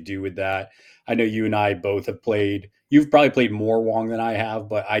shenanigans you do with that. I know you and I both have played. You've probably played more Wong than I have,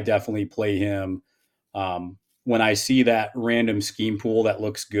 but I definitely play him. When I see that random scheme pool that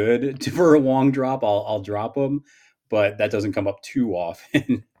looks good for a Wong drop, I'll drop him, but that doesn't come up too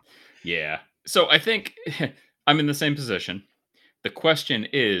often. Yeah. So I think I'm in the same position. The question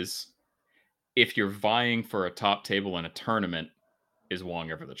is, if you're vying for a top table in a tournament, is Wong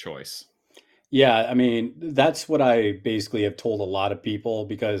ever the choice? Yeah, I mean, that's what I basically have told a lot of people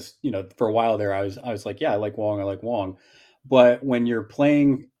because, for a while there I was like, yeah, I like Wong. But when you're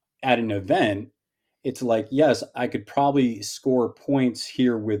playing at an event, it's like, yes, I could probably score points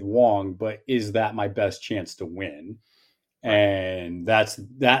here with Wong, but is that my best chance to win? Right. And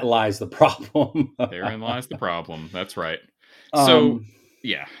that lies the problem. Therein lies the problem. That's right. So,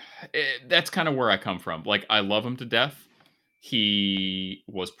 yeah, that's kind of where I come from. Like, I love him to death. He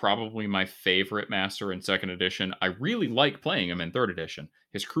was probably my favorite master in second edition. I really like playing him in third edition.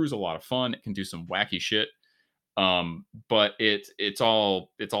 His crew's a lot of fun. It can do some wacky shit. But it's all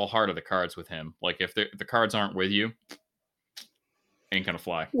heart of the cards with him. Like, if the cards aren't with you, ain't gonna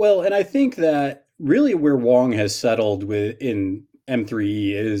fly. Well, and I think that really where Wong has settled in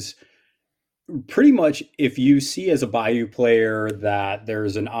M3E is pretty much if you see as a Bayou player that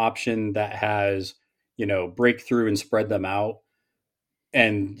there's an option that has, break through and spread them out.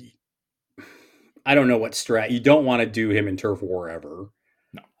 And I don't know what strat, you don't want to do him in Turf War ever.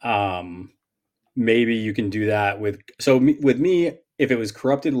 No. Maybe you can do that with me, if it was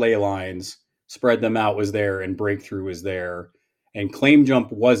Corrupted Ley Lines, spread them out was there and breakthrough was there. And claim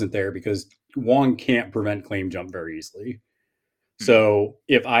jump wasn't there because Wong can't prevent claim jump very easily. So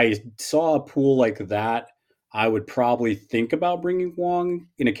if I saw a pool like that, I would probably think about bringing Wong.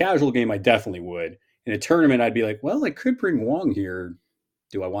 In a casual game, I definitely would. In a tournament, I'd be like, well, I could bring Wong here.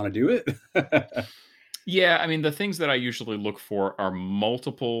 Do I want to do it? Yeah, I mean, the things that I usually look for are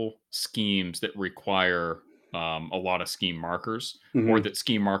multiple schemes that require a lot of scheme markers, or that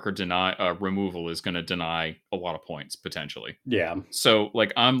scheme marker removal is going to deny a lot of points potentially. Yeah. So,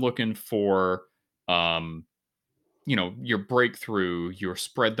 like, I'm looking for your breakthrough, your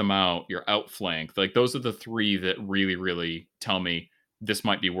spread them out, your outflank. Like, those are the three that really, really tell me this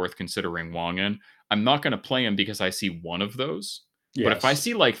might be worth considering Wong in. I'm not going to play him because I see one of those. Yes. But if I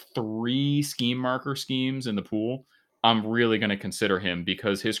see like 3 scheme marker schemes in the pool, I'm really going to consider him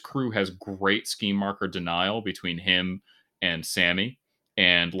because his crew has great scheme marker denial between him and Sammy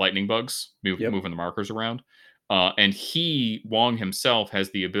and lightning bugs moving the markers around. And Wong himself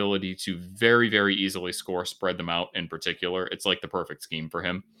has the ability to very, very easily spread them out in particular. It's like the perfect scheme for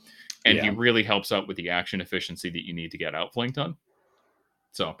him. And he really helps out with the action efficiency that you need to get outflanked on.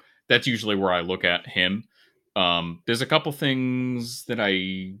 So that's usually where I look at him. There's a couple things that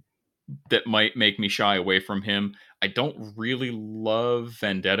might make me shy away from him. I don't really love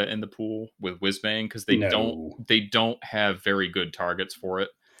Vendetta in the pool with Whizbang because they don't have very good targets for it.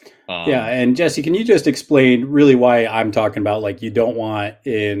 Yeah, and Jesse, can you just explain really why I'm talking about like you don't want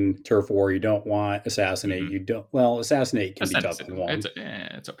in Turf War, you don't want Assassinate, Mhm. you don't Assassinate can be tough It's, in Wong. it's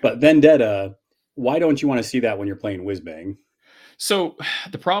okay. But Vendetta, why don't you want to see that when you're playing Whizbang? So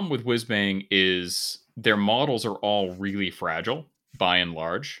the problem with Whizbang is their models are all really fragile by and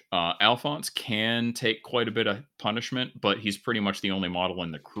large. Alphonse can take quite a bit of punishment, but he's pretty much the only model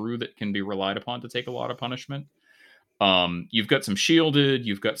in the crew that can be relied upon to take a lot of punishment. You've got some shielded,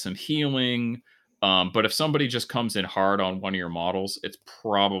 you've got some healing, but if somebody just comes in hard on one of your models, it's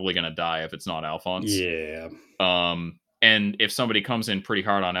probably going to die if it's not Alphonse. Yeah. And if somebody comes in pretty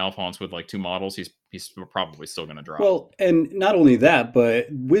hard on Alphonse with like 2 models, he's probably still going to drop. Well, and not only that,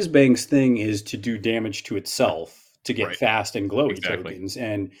 but Whizbang's thing is to do damage to itself to get Right. fast and glowy Exactly. tokens.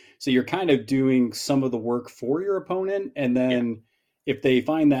 And so you're kind of doing some of the work for your opponent. And then if they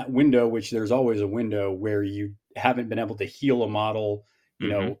find that window, which there's always a window where you haven't been able to heal a model, you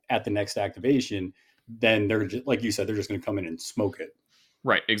know, at the next activation, then they're just, like you said, they're just going to come in and smoke it.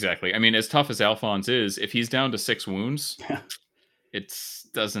 Right, exactly. I mean, as tough as Alphonse is, if he's down to 6 wounds, it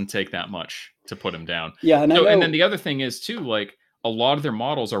doesn't take that much to put him down. Yeah, and and then the other thing is too, like a lot of their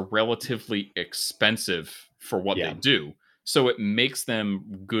models are relatively expensive for what they do. So it makes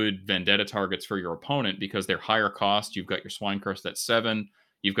them good vendetta targets for your opponent because they're higher cost. You've got your Swine Curse at 7,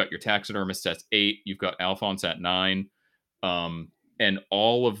 you've got your Taxidermist at 8, you've got Alphonse at 9. And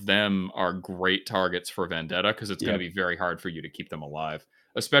all of them are great targets for vendetta because it's going to be very hard for you to keep them alive,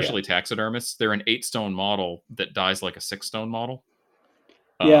 especially taxidermists. They're an 8-stone model that dies like a 6-stone model.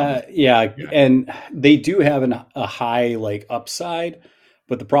 And they do have a high like upside,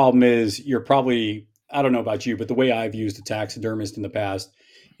 but the problem is you're probably, I don't know about you, but the way I've used a taxidermist in the past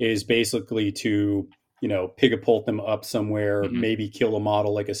is basically to, you know, pig-a-pult them up somewhere, maybe kill a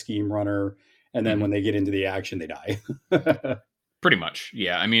model like a scheme runner, and then when they get into the action, they die. Pretty much,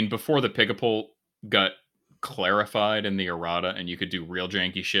 yeah. I mean, before the Pigapult got clarified in the errata, and you could do real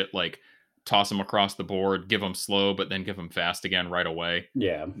janky shit like toss them across the board, give them slow, but then give them fast again right away.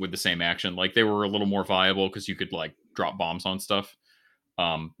 Yeah, with the same action, like they were a little more viable because you could like drop bombs on stuff.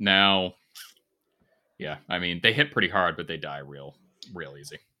 Now, yeah, I mean they hit pretty hard, but they die real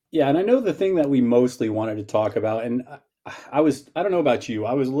easy. Yeah, and I know the thing that we mostly wanted to talk about, and I don't know about you,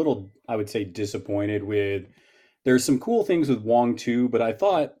 I was a little, I would say, disappointed with. There's some cool things with Wong 2, but I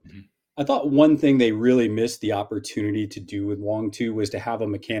thought one thing they really missed the opportunity to do with Wong 2 was to have a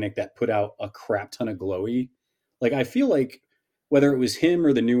mechanic that put out a crap ton of glowy. Like, I feel like whether it was him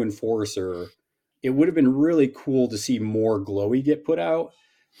or the new Enforcer, it would have been really cool to see more glowy get put out,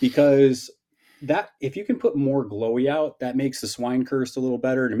 because that if you can put more glowy out, that makes the Swine Curse a little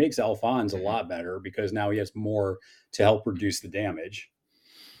better, and it makes Alphonse a lot better because now he has more to help reduce the damage.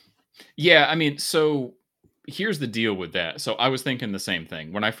 Yeah, I mean, so here's the deal with that. So I was thinking the same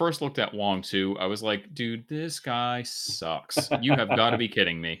thing. When I first looked at Wong 2, I was like, dude, this guy sucks. You have got to be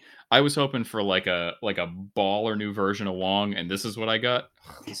kidding me. I was hoping for like a baller new version of Wong, and this is what I got.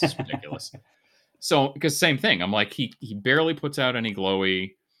 This is ridiculous. So, because same thing. I'm like, he barely puts out any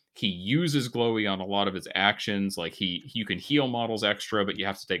glowy. He uses glowy on a lot of his actions. Like you can heal models extra, but you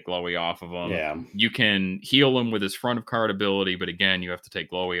have to take glowy off of them. Yeah. You can heal him with his front of card ability, but again, you have to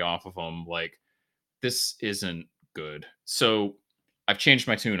take glowy off of him. Like, this isn't good. So I've changed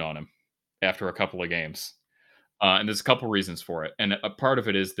my tune on him after a couple of games. And there's a couple reasons for it. And a part of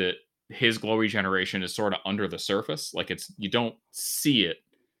it is that his glowy generation is sort of under the surface. Like you don't see it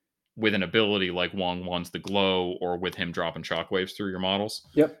with an ability like Wong 1's the glow, or with him dropping shockwaves through your models.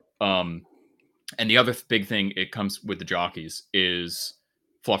 Yep. And the other big thing, it comes with the jockeys, is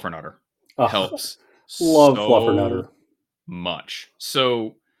Fluffernutter. Helps. Love Fluffernutter much.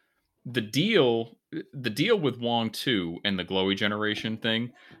 So the deal with Wong 2 and the glowy generation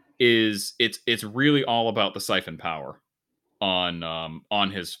thing is it's really all about the siphon power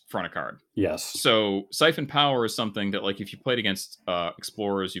on his front of card. Yes. So siphon power is something that, like, if you played against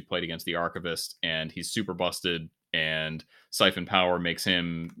explorers, you played against the archivist, and he's super busted, and siphon power makes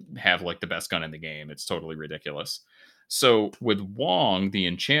him have like the best gun in the game. It's totally ridiculous. So with Wong, the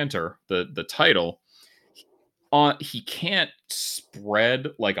enchanter, the title, he can't spread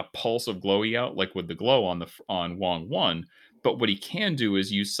like a pulse of glowy out like with the glow on Wong 1, but what he can do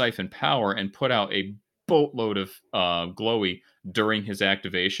is use siphon power and put out a boatload of glowy during his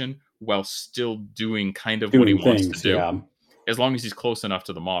activation while still doing kind of what he wants to do, as long as he's close enough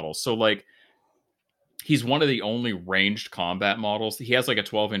to the model. So like, he's one of the only ranged combat models. He has like a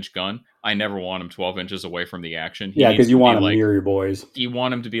 12-inch gun. I never want him 12 inches away from the action. Yeah, because you want him near your boys. You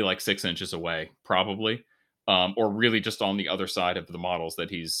want him to be like 6 inches away, probably. Or really just on the other side of the models that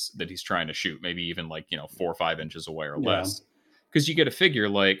he's trying to shoot, maybe even like 4 or 5 inches away or less. Because you get a figure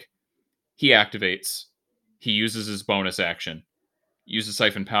like he activates, he uses his bonus action, uses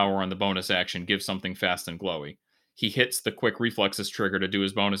Siphon Power on the bonus action, gives something fast and glowy. He hits the quick reflexes trigger to do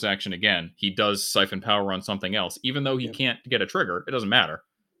his bonus action again. He does Siphon Power on something else. Even though he can't get a trigger, it doesn't matter.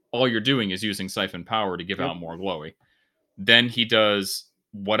 All you're doing is using Siphon Power to give out more glowy. Then he does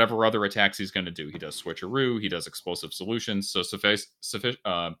whatever other attacks he's going to do. He does Switcheroo, he does Explosive Solutions. So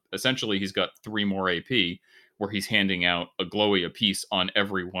essentially, he's got 3 more AP, where he's handing out a glowy apiece on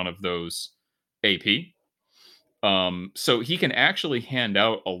every one of those AP. So he can actually hand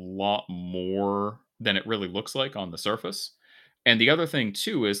out a lot more than it really looks like on the surface. And the other thing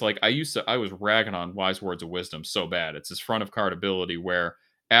too is like I was ragging on Wise Words of Wisdom so bad. It's his front of card ability where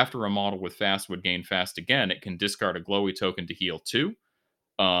after a model with fast would gain fast again, it can discard a glowy token to heal 2.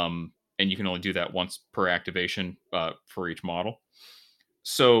 And you can only do that once per activation for each model.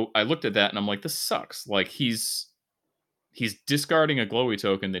 So I looked at that and I'm like, this sucks. Like he's discarding a glowy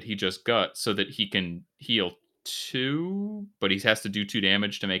token that he just got so that he can heal 2, but he has to do 2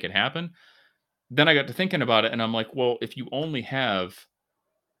 damage to make it happen. Then I got to thinking about it and I'm like, well, if you only have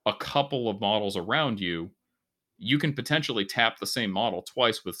a couple of models around you, you can potentially tap the same model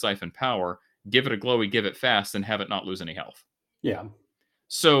twice with Siphon Power, give it a glowy, give it fast, and have it not lose any health. Yeah.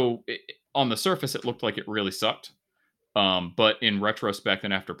 So on the surface, it looked like it really sucked. But in retrospect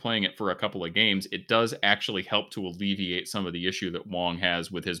and after playing it for a couple of games, it does actually help to alleviate some of the issue that Wong has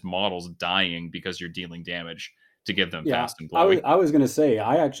with his models dying because you're dealing damage to give them fast and glowy. I was going to say,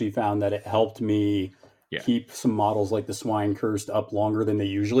 I actually found that it helped me keep some models like the Swine Cursed up longer than they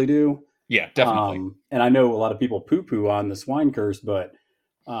usually do. Yeah, definitely. And I know a lot of people poo-poo on the Swine Cursed, but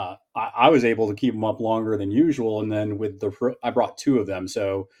I was able to keep them up longer than usual. And then with I brought 2 of them.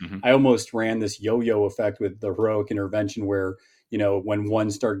 So I almost ran this yo-yo effect with the Heroic Intervention where, you know, when one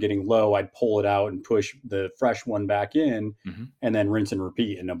started getting low, I'd pull it out and push the fresh one back in and then rinse and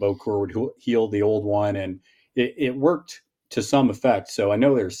repeat. And a Bokor would heal the old one. And it worked to some effect. So I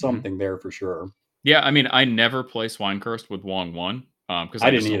know there's something there for sure. Yeah, I mean, I never play Swine Cursed with Wong 1 because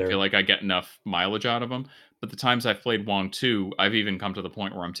I just don't feel like I get enough mileage out of them. But the times I've played Wong 2, I've even come to the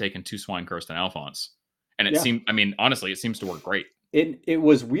point where I'm taking 2 Swine Cursed and Alphonse. And it seemed, I mean, honestly, it seems to work great. It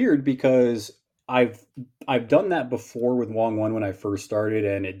was weird because I've done that before with Wong 1 when I first started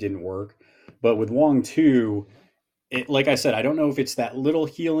and it didn't work. But with Wong 2, like I said, I don't know if it's that little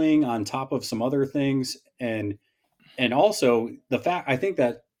healing on top of some other things. And also the fact, I think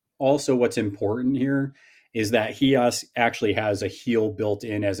that also what's important here is that he actually has a heal built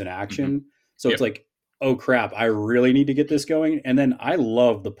in as an action. So it's like, oh crap, I really need to get this going. And then I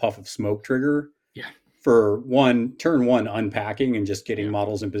love the Puff of Smoke trigger for turn 1 unpacking and just getting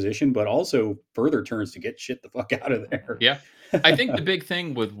models in position, but also further turns to get shit the fuck out of there. Yeah. I think the big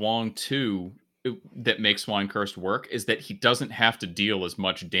thing with Wong 2 that makes Swine Cursed work is that he doesn't have to deal as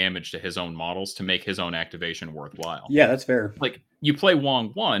much damage to his own models to make his own activation worthwhile. Yeah, that's fair. Like you play Wong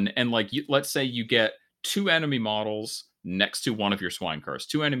 1 and like let's say you get 2 enemy models next to one of your Swine Cursed,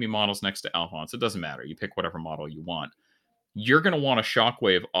 2 enemy models next to Alphonse. It doesn't matter. You pick whatever model you want. You're going to want a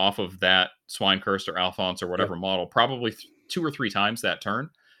Shockwave off of that Swine Cursed or Alphonse or whatever model, probably 2 or 3 times that turn.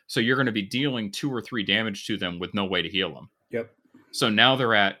 So you're going to be dealing 2 or 3 damage to them with no way to heal them. Yep. So now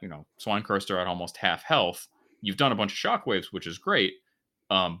they're at, Swine Cursed are at almost half health. You've done a bunch of Shockwaves, which is great.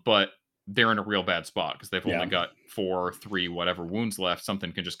 But they're in a real bad spot because they've only got 4, 3, whatever wounds left.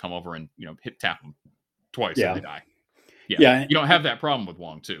 Something can just come over and, tap them twice and they die. Yeah. You don't have that problem with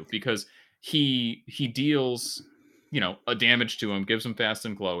Wong 2 because he deals, a damage to him, gives him fast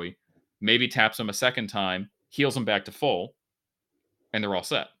and glowy, maybe taps him a second time, heals him back to full, and they're all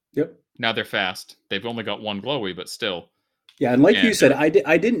set. Yep. Now they're fast. They've only got 1 glowy, but still. Yeah, and like you said, I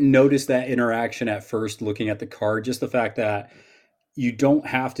didn't notice that interaction at first looking at the card, just the fact that you don't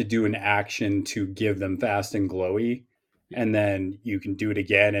have to do an action to give them fast and glowy, and then you can do it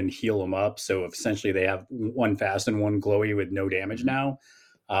again and heal them up. So essentially they have 1 fast and 1 glowy with no damage now.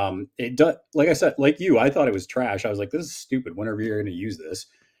 It does, like I said, like you, I thought it was trash. I was like, this is stupid. Whenever you're going to use this,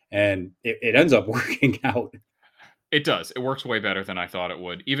 and it ends up working out. It does. It works way better than I thought it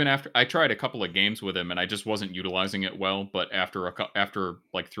would. Even after I tried a couple of games with him and I just wasn't utilizing it well. But after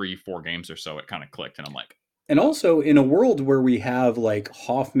like 3-4 games or so, it kind of clicked and I'm like. And also in a world where we have like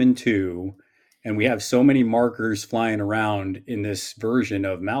Hoffman 2 and we have so many markers flying around in this version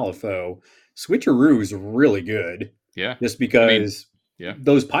of Malifaux, Switcheroo is really good. Yeah. Just because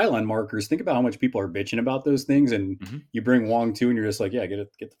those pylon markers, think about how much people are bitching about those things. And you bring Wong 2 and you're just like, yeah,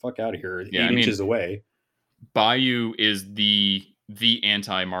 get the fuck out of here. 8 inches away. Bayou is the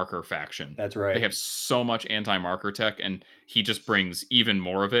anti-marker faction. That's right. They have so much anti-marker tech, and he just brings even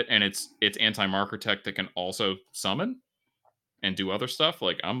more of it. And it's anti-marker tech that can also summon. and do other stuff,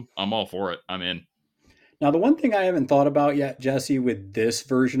 like I'm all for it. I'm in. Now, the one thing I haven't thought about yet, Jesse, with this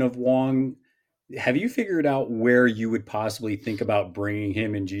version of Wong, have you figured out where you would possibly think about bringing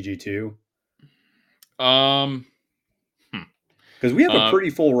him in GG2? Because we have a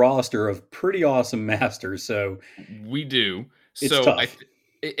pretty full roster of pretty awesome masters, so we do. It's so tough.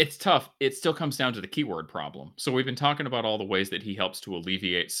 It's tough. It still comes down to the keyword problem. So we've been talking about all the ways that he helps to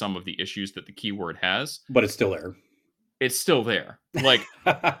alleviate some of the issues that the keyword has, but it's still there. It's still there. Like,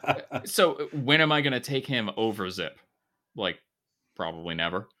 so when am I going to take him over Zip? Like, probably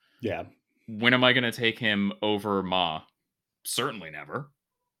never. Yeah. When am I going to take him over Ma? Certainly never.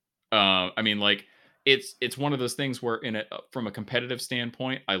 I mean, like, it's one of those things where, from a competitive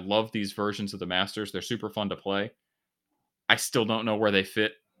standpoint, I love these versions of the Masters. They're super fun to play. I still don't know where they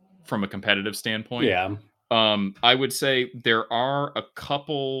fit from a competitive standpoint. Yeah. I would say there are a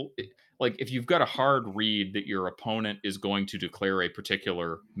couple. Like, if you've got a hard read that your opponent is going to declare a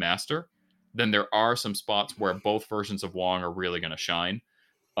particular master, then there are some spots where both versions of Wong are really going to shine.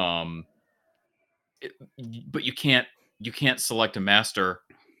 But you can't select a master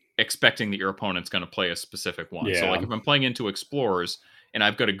expecting that your opponent's going to play a specific one. Yeah. So, like, if I'm playing into Explorers and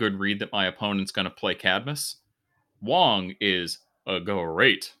I've got a good read that my opponent's going to play Cadmus, Wong is a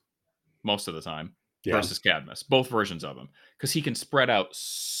great most of the time. Versus Cadmus, both versions of him, because he can spread out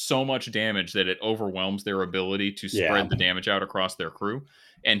so much damage that it overwhelms their ability to spread the damage out across their crew,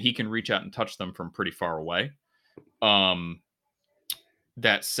 and he can reach out and touch them from pretty far away. That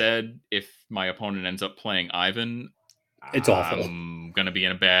said, if my opponent ends up playing Ivan, it's awful. I'm gonna be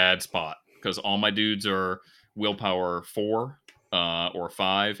in a bad spot because all my dudes are willpower 4 or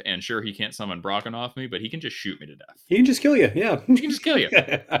 5, and sure, he can't summon Bracken off me, but he can just shoot me to death. He can just kill you. Yeah, he can just kill you.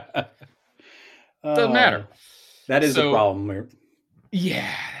 Doesn't matter. That is the problem.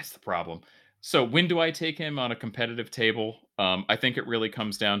 Yeah, that's the problem. So when do I take him on a competitive table? I think it really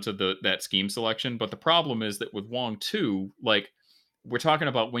comes down to that scheme selection. But the problem is that with Wong 2, like, we're talking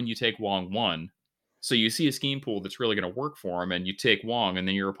about when you take Wong 1. So you see a scheme pool that's really going to work for him, and you take Wong, and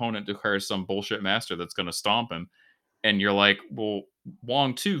then your opponent declares some bullshit master that's going to stomp him. And you're like, well,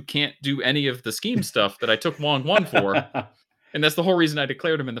 Wong 2 can't do any of the scheme stuff that I took Wong 1 for. And that's the whole reason I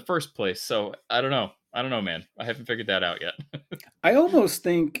declared him in the first place. So I don't know. Man. I haven't figured that out yet. I almost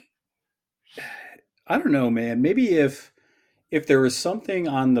think, I don't know, man. Maybe if there was something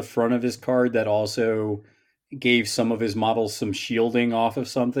on the front of his card that also gave some of his models some shielding off of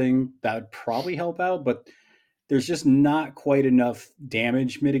something, that would probably help out. But there's just not quite enough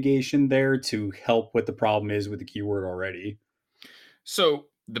damage mitigation there to help what the problem is with the keyword already. So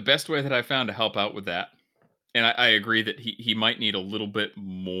the best way that I found to help out with that, and I agree that he might need a little bit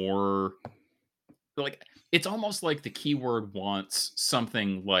more, like, it's almost like the keyword wants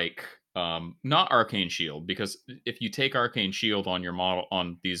something like, not Arcane Shield, because if you take Arcane Shield on your model,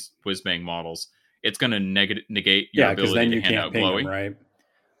 on these Whizbang models, it's going to negate your ability to hand out glowing. Them, right?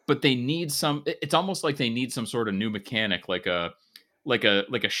 But they need it's almost like they need some sort of new mechanic, like a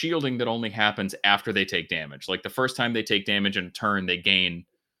shielding that only happens after they take damage. Like the first time they take damage in a turn, they gain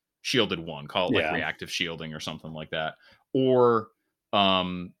shielded 1, call it like reactive shielding or something like that. Or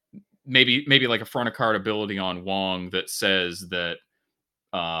maybe like a front of card ability on Wong that says that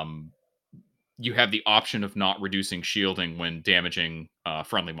you have the option of not reducing shielding when damaging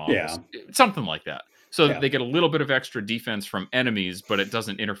friendly models. Something like that. So that they get a little bit of extra defense from enemies, but it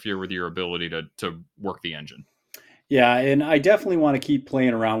doesn't interfere with your ability to work the engine. Yeah, and I definitely want to keep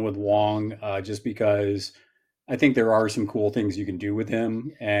playing around with Wong just because I think there are some cool things you can do with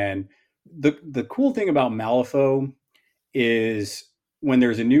him. And the cool thing about Malifaux is when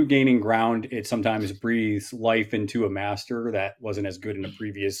there's a new gaining ground, it sometimes breathes life into a master that wasn't as good in a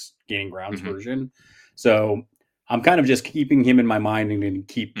previous gaining grounds version. So I'm kind of just keeping him in my mind and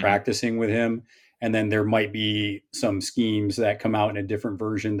keep practicing with him. And then there might be some schemes that come out in a different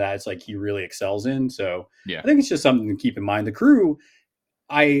version that's like he really excels in. So I think it's just something to keep in mind. The crew,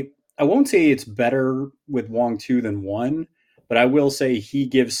 I won't say it's better with Wong 2 than 1, but I will say he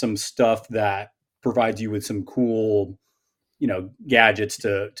gives some stuff that provides you with some cool, gadgets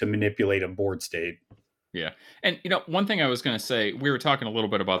to manipulate a board state. Yeah. And, one thing I was going to say, we were talking a little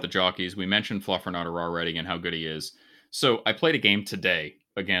bit about the jockeys. We mentioned Fluffernutter already and how good he is. So I played a game today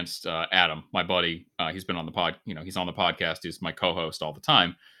against Adam, my buddy. He's been on the pod, he's on the podcast. He's my co-host all the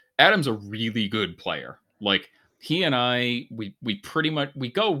time. Adam's a really good player. Like, he and I, we pretty much,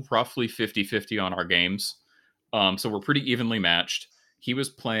 we go roughly 50-50 on our games. So we're pretty evenly matched. He was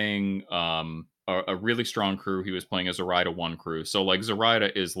playing a really strong crew. He was playing a Zoraida 1 crew. So, like,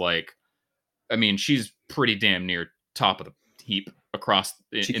 Zoraida is like, I mean, she's pretty damn near top of the heap across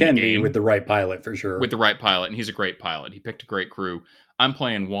She in can the be game with the right pilot for sure. with the right pilot, and he's a great pilot. He picked a great crew. I'm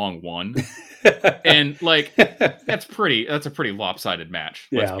playing Wong 1, and like that's a pretty lopsided match.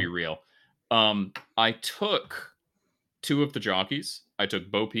 Let's Yeah. be real. I took 2 of the jockeys. I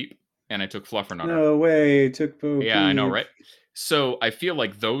took Bo Peep and I took Fluffernutter. No way, it took Bo Yeah, I know, Peep. right? So I feel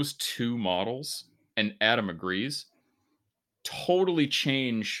like those 2 models, and Adam agrees, totally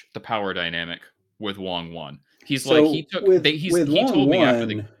change the power dynamic with Wong 1. He's So like he took with he Wong told me after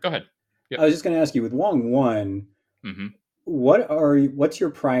the 1, go ahead. Yep. I was just going to ask you with Wong 1, Mm-hmm. what's your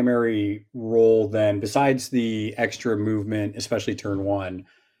primary role then besides the extra movement, especially turn 1?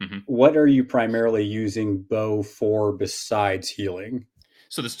 Mm-hmm. What are you primarily using Bo for besides healing?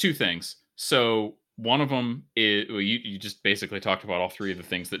 So there's 2 things. So one of them is you just basically talked about all 3 of the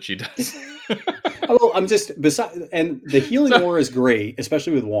things that she does. Well, I'm just and the healing aura is great,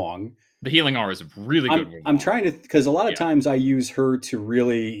 especially with Wong. The healing aura is really good. I'm trying to, because a lot of times I use her to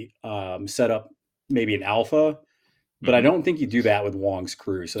really set up maybe an alpha, but I don't think you do that with Wong's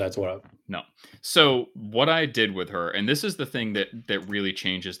crew. So that's what No. So what I did with her, and this is the thing that really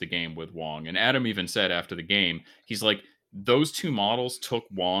changes the game with Wong. And Adam even said after the game, he's like, those 2 models took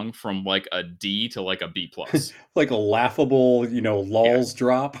Wong from like a D to like a B+. like a laughable, lulz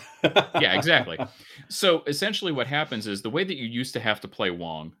drop. Yeah, exactly. So essentially what happens is the way that you used to have to play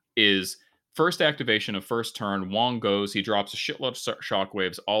Wong is first activation of first turn, Wong goes, he drops a shitload of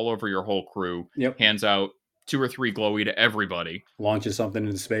shockwaves all over your whole crew, hands out 2 or 3 glowy to everybody. Launches something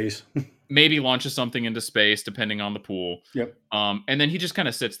into space. Maybe launches something into space, depending on the pool. Yep. And then he just kind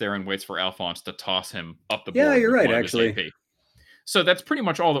of sits there and waits for Alphonse to toss him up the board. Yeah, you're with right, one of his actually. AP. So that's pretty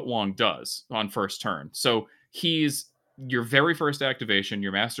much all that Wong does on first turn. So he's your very first activation.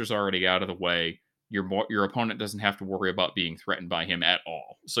 Your master's already out of the way. Your opponent doesn't have to worry about being threatened by him at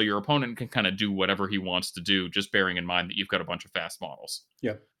all. So your opponent can kind of do whatever he wants to do, just bearing in mind that you've got a bunch of fast models.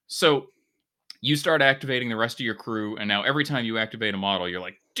 Yep. So you start activating the rest of your crew, and now every time you activate a model, you're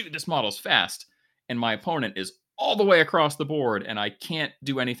like, dude, this model's fast. And my opponent is all the way across the board, and I can't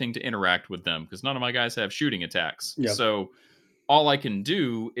do anything to interact with them because none of my guys have shooting attacks. Yep. So all I can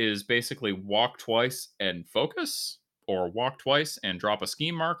do is basically walk twice and focus, or walk twice and drop a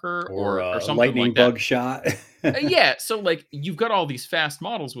scheme marker, or something lightning like that. bug shot. Yeah, so like you've got all these fast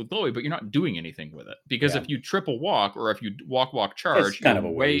models with glowy, but you're not doing anything with it because if you triple walk or if you walk charge, it's kind of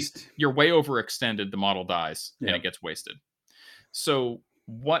a waste. You're way overextended. The model dies and it gets wasted. So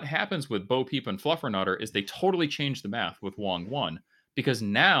what happens with Bo Peep and Fluffernutter is they totally change the math with Wong 1 because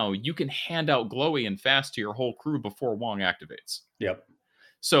now you can hand out glowy and fast to your whole crew before Wong activates. Yep.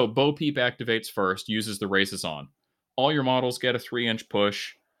 So Bo Peep activates first, uses the races on. All your models get a 3-inch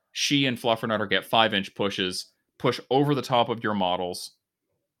push. She and Fluffernutter get 5-inch pushes. Push over the top of your models,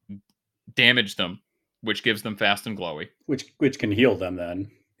 damage them, which gives them fast and glowy. Which can heal them then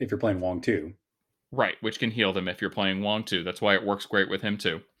if you're playing Wong 2. Right, which can heal them if you're playing Wong 2. That's why it works great with him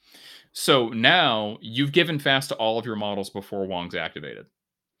too. So now you've given fast to all of your models before Wong's activated.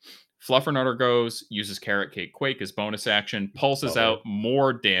 Fluffernutter goes, uses Carrot Cake Quake as bonus action, pulses out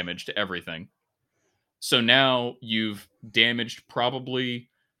more damage to everything. So now you've damaged probably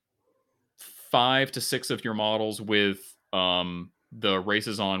 5 to 6 of your models with the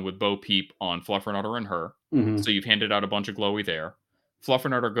races on with Bo Peep on Fluffernutter and her. Mm-hmm. So you've handed out a bunch of glowy there.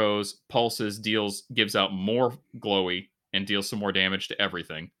 Fluffernutter goes, pulses, gives out more glowy, and deals some more damage to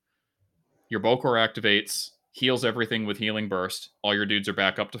everything. Your Bokor activates, heals everything with Healing Burst. All your dudes are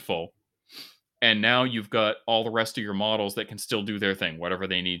back up to full. And now you've got all the rest of your models that can still do their thing, whatever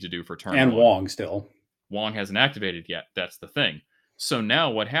they need to do for turn 1. And Wong still. Wong hasn't activated yet. That's the thing. So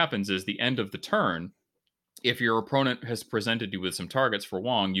now what happens is the end of the turn, if your opponent has presented you with some targets for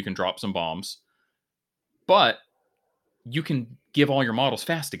Wong, you can drop some bombs. But you can give all your models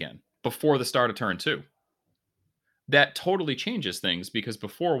fast again before the start of turn 2. That totally changes things because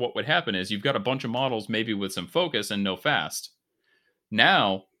before what would happen is you've got a bunch of models maybe with some focus and no fast.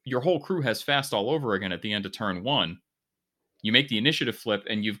 Now your whole crew has fast all over again at the end of turn 1. You make the initiative flip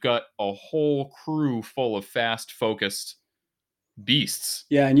and you've got a whole crew full of fast focused beasts.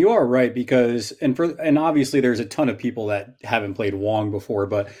 Yeah, and you are right because and obviously there's a ton of people that haven't played Wong before,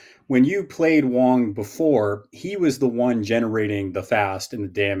 but when you played Wong before, he was the one generating the fast and the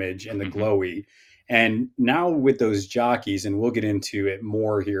damage and the glowy. And now with those jockeys, and we'll get into it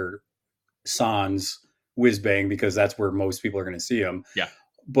more here, Sans Whizbang, because that's where most people are going to see him. Yeah.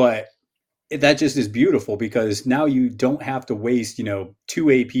 But that just is beautiful because now you don't have to waste, 2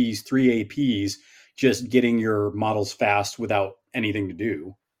 APs, 3 APs, just getting your models fast without anything to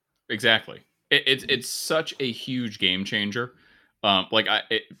do. Exactly. It's such a huge game changer.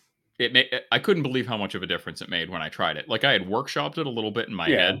 I couldn't believe how much of a difference it made when I tried it. Like I had workshopped it a little bit in my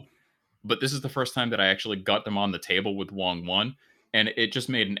Yeah. head, but this is the first time that I actually got them on the table with Wong 1, and it just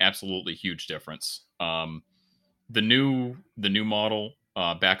made an absolutely huge difference. The new model,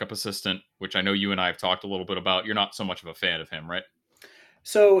 backup assistant, which I know you and I have talked a little bit about. You're not so much of a fan of him, right?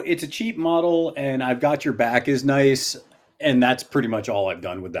 So it's a cheap model, and I've got your back is nice, and that's pretty much all I've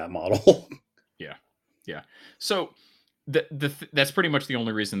done with that model. Yeah. So that's pretty much the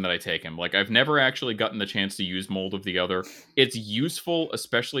only reason that I take him. Like I've never actually gotten the chance to use Mold of the Other. It's useful,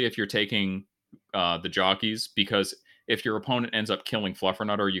 especially if you're taking the jockeys, because if your opponent ends up killing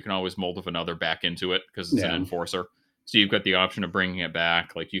Fluffernutter, you can always Mold of Another back into it because it's an enforcer. So you've got the option of bringing it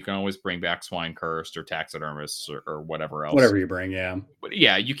back. Like you can always bring back Swine Cursed or Taxidermist or whatever else. Whatever you bring, yeah. But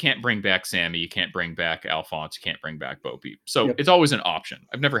yeah, you can't bring back Sammy. You can't bring back Alphonse. You can't bring back Bo Peep. So it's always an option.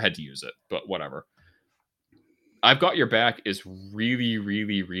 I've never had to use it, but whatever. I've Got Your Back is really,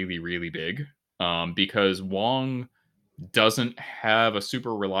 really, really, really big because Wong doesn't have a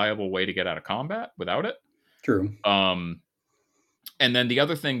super reliable way to get out of combat without it. True. And then the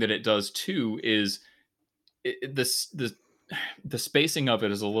other thing that it does too is the spacing of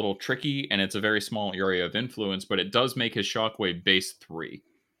it is a little tricky, and it's a very small area of influence, but it does make his Shockwave base 3,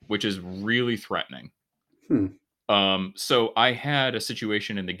 which is really threatening. So I had a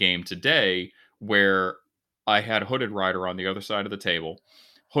situation in the game today where I had Hooded Rider on the other side of the table.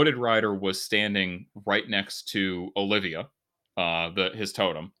 Hooded Rider was standing right next to Olivia, his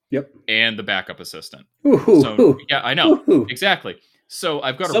totem. Yep. And the backup assistant. Ooh, so yeah, I know. Exactly. So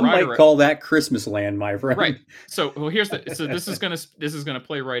I've got Some a rider. Some might call that Christmas land, my friend. Right. So this is gonna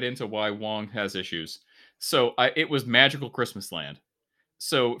play right into why Wong has issues. So it was Magical Christmas Land.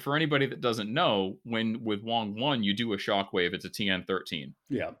 So for anybody that doesn't know, with Wong 1 you do a Shockwave, it's a TN13.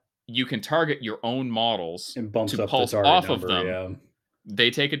 Yeah. You can target your own models and bumps to up pulse the off number, of them. Yeah.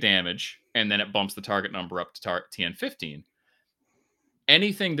 They take a damage, and then it bumps the target number up to TN15.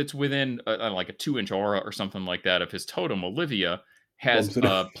 Anything that's within like a 2-inch aura or something like that of his totem, Olivia, has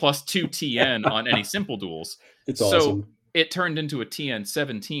plus 2 TN on any simple duels. It's awesome. So it turned into a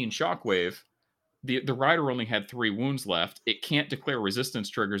TN17 Shockwave. The rider only had 3 wounds left. It can't declare resistance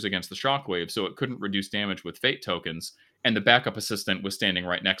triggers against the Shockwave, so it couldn't reduce damage with Fate tokens, and the backup assistant was standing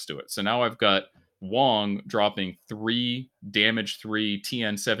right next to it. So now I've got Wong dropping 3 damage 3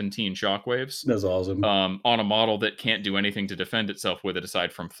 TN17 Shockwaves. That's awesome. On a model that can't do anything to defend itself with it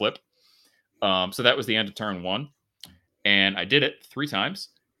aside from flip. So that was the end of turn 1. And I did it 3 times.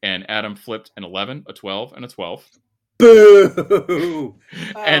 And Adam flipped an 11, a 12, and a 12. Boo!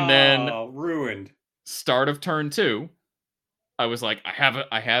 And then ruined. Start of turn 2, I was like, I have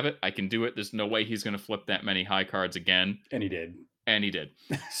it. I can do it. There's no way he's going to flip that many high cards again. And he did.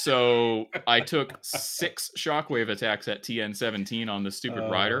 So I took 6 Shockwave attacks at TN17 on the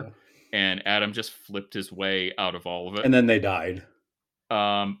stupid rider, and Adam just flipped his way out of all of it. And then they died.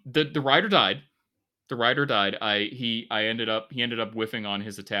 The rider died. The rider died. He ended up whiffing on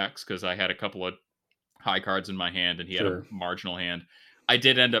his attacks because I had a couple of high cards in my hand and he had a marginal hand. I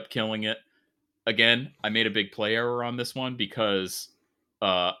did end up killing it. Again, I made a big play error on this one because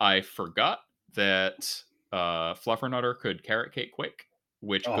I forgot that Fluffernutter could Carrot Cake Quick,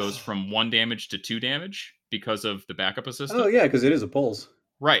 which goes from 1 damage to 2 damage because of the backup assistant. Oh yeah, because it is a pulse.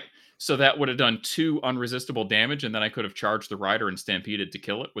 Right. So that would have done 2 unresistible damage, and then I could have charged the rider and stampeded to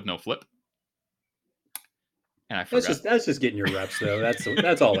kill it with no flip. And I forgot. That's just getting your reps, though.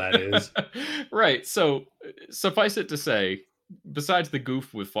 That's all that is. Right. So suffice it to say, besides the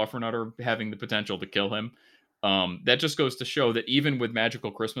goof with Fluffernutter having the potential to kill him, that just goes to show that even with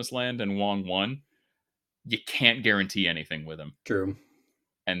Magical Christmas Land and Wong 1, you can't guarantee anything with him. True.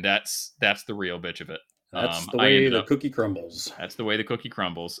 And that's the real bitch of it. That's the way the cookie crumbles. That's the way the cookie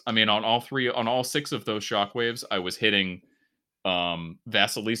crumbles. I mean, on all 6 of those Shockwaves, I was hitting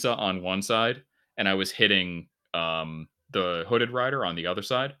Vasilisa on one side, and I was hitting the Hooded Rider on the other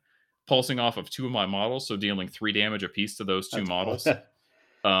side, pulsing off of 2 of my models, so dealing 3 damage apiece to those 2 models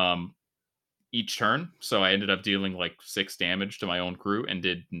each turn. So I ended up dealing like 6 damage to my own crew and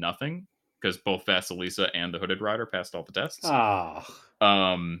did nothing because both Vasilisa and the Hooded Rider passed all the tests.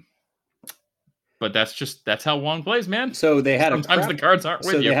 But that's how Wong plays, man. So they had sometimes the cards aren't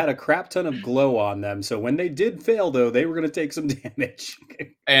with you. So they had a crap ton of glow on them. So when they did fail, though, they were going to take some damage.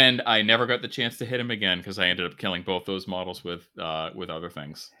 And I never got the chance to hit him again because I ended up killing both those models with other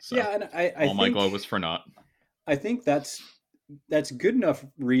things. So yeah, and I all my glow was for naught. I think that's good enough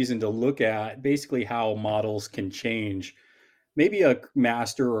reason to look at basically how models can change. Maybe a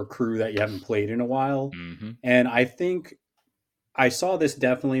master or crew that you haven't played in a while. Mm-hmm. And I think I saw this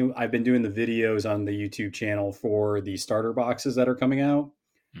definitely. I've been doing the videos on the YouTube channel for the starter boxes that are coming out.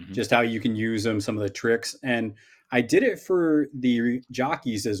 just how you can use them, some of the tricks. And I did it for the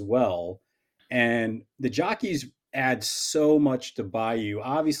jockeys as well. And the jockeys add so much to Bayou.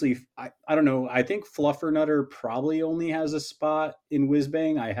 Obviously, I don't know. I think Fluffernutter probably only has a spot in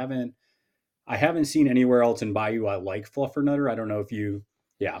Whizbang. I haven't seen anywhere else in Bayou I like Fluffernutter. I don't know if you,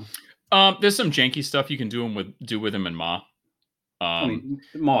 yeah. There's some janky stuff you can do with him in Ma. I mean,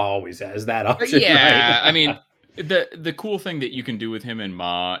 Ma always has that option. Yeah, right? I mean, the cool thing that you can do with him in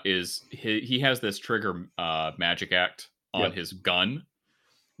Ma is he has this trigger magic act on his gun,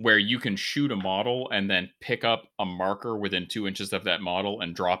 where you can shoot a model and then pick up a marker within 2 inches of that model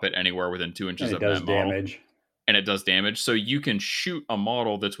and drop it anywhere within 2 inches of that model. And it does damage. So you can shoot a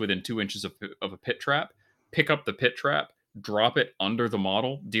model that's within 2 inches of a pit trap, pick up the pit trap, drop it under the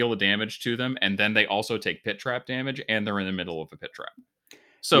model, deal the damage to them, and then they also take pit trap damage, and they're in the middle of a pit trap.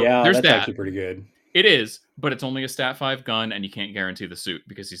 So there's that's that. Actually pretty good. It is, but it's only a stat 5 gun, and you can't guarantee the suit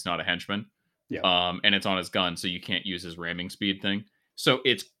because he's not a henchman. Yeah. And it's on his gun, so you can't use his ramming speed thing. So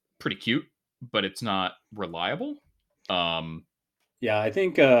it's pretty cute, but it's not reliable. Yeah, I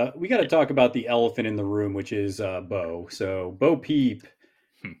think we got to talk about the elephant in the room, which is Bo. So Bo Peep,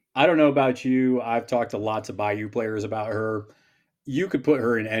 I don't know about you. I've talked to lots of Bayou players about her. You could put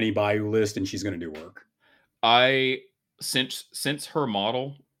her in any Bayou list, and she's going to do work. Since her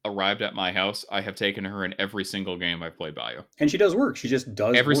model arrived at my house, I have taken her in every single game I've played Bayou. And she does work. She just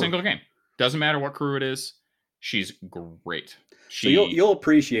does every work. Single game. Doesn't matter what crew it is. She's great. So you'll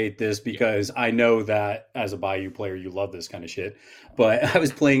appreciate this because I know that as a Bayou player, you love this kind of shit. But I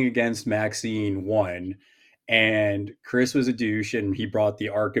was playing against Maxine 1, and Chris was a douche, and he brought the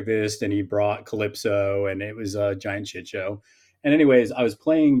Archivist, and he brought Calypso, and it was a giant shit show. And anyways, I was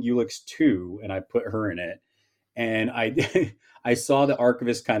playing Ulix 2, and I put her in it. And I saw the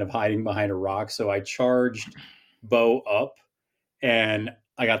Archivist kind of hiding behind a rock, so I charged Bo up, and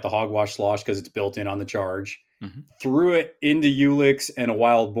I got the Hogwash Slosh because it's built in on the charge. Mm-hmm. Threw it into Ulix and a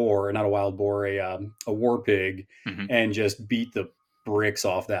Wild Boar, not a Wild Boar, a War Pig, and just beat the bricks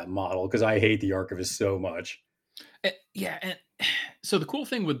off that model because I hate the Archivist so much. Yeah, and so the cool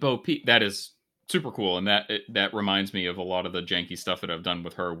thing with Bo Peep, that is super cool, and that reminds me of a lot of the janky stuff that I've done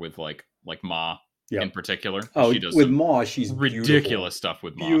with her with like Ma in particular. Oh, she does with Ma, she's ridiculous stuff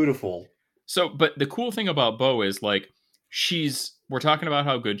with Ma. Beautiful. So, but the cool thing about Bo is like we're talking about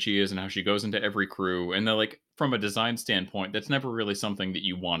how good she is and how she goes into every crew, and they're like, from a design standpoint, that's never really something that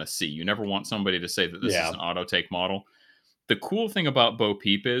you want to see. You never want somebody to say that this is an auto take model. The cool thing about Bo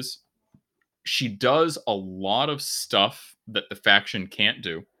Peep is she does a lot of stuff that the faction can't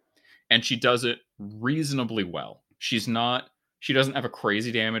do, and she does it reasonably well. She doesn't have a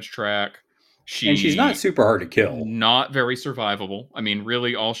crazy damage track. And she's not super hard to kill. Not very survivable. I mean,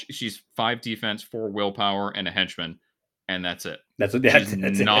 really, she's 5 defense, 4 willpower, and a henchman, and that's it. That's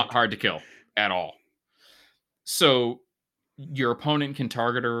not hard to kill at all. So your opponent can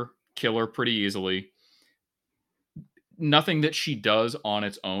target her, kill her pretty easily. Nothing that she does on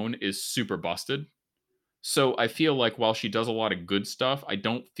its own is super busted. So I feel like while she does a lot of good stuff, I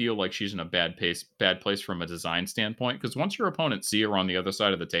don't feel like she's in a bad place from a design standpoint. Because once your opponents see her on the other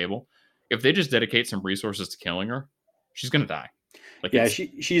side of the table, if they just dedicate some resources to killing her, she's going to die.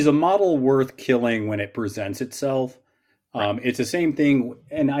 She's a model worth killing when it presents itself. Right. It's the same thing,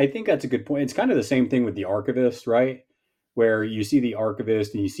 and I think that's a good point. It's kind of the same thing with the Archivist, right? Where you see the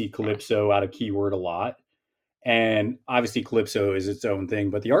Archivist and you see Calypso out of keyword a lot. And obviously Calypso is its own thing,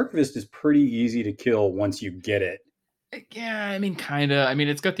 but the Archivist is pretty easy to kill once you get it. Yeah, I mean, kind of. I mean,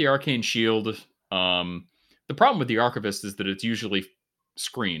 it's got the Arcane Shield. The problem with the Archivist is that it's usually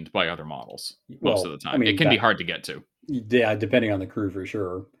screened by other models most of the time. I mean, it can be hard to get to. Yeah, depending on the crew for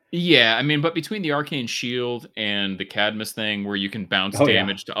sure. Yeah, I mean, but between the Arcane Shield and the Cadmus thing where you can bounce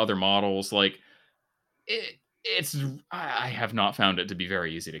damage to other models, like, I have not found it to be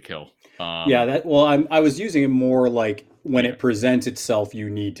very easy to kill. I was using it more like when it presents itself, you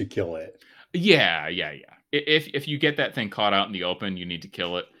need to kill it. Yeah. If you get that thing caught out in the open, you need to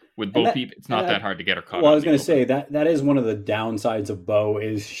kill it. With Bo Peep, it's not that hard to get her caught out. Well, I was going to say that is one of the downsides of Bo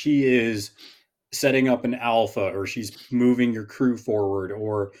is she is setting up an alpha, or she's moving your crew forward,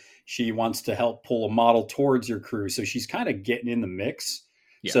 or she wants to help pull a model towards your crew. So she's kind of getting in the mix.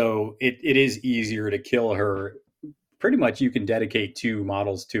 Yeah. So it is easier to kill her. Pretty much you can dedicate 2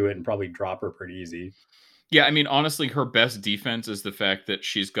 models to it and probably drop her pretty easy. Yeah, I mean, honestly, her best defense is the fact that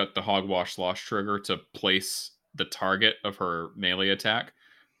she's got the Hogwash Slosh trigger to place the target of her melee attack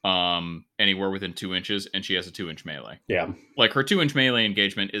anywhere within 2 inches, and she has a 2-inch melee. Yeah. Like, her 2-inch melee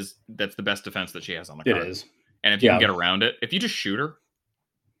engagement that's the best defense that she has on the card. It is. And if you can get around it, if you just shoot her,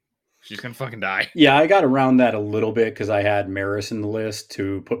 She's gonna fucking die. Yeah, I got around that a little bit because I had Maris in the list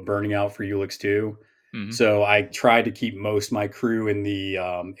to put Burning Out for Ulix 2. Mhm. So I tried to keep most of my crew in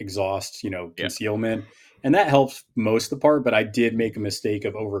the exhaust, Yeah. concealment. And that helps most of the part, but I did make a mistake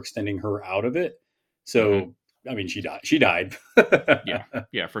of overextending her out of it. So, I mean, she died. She died.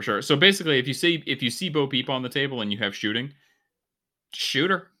 Yeah, for sure. So basically, if you see Bo Peep on the table and you have shooting,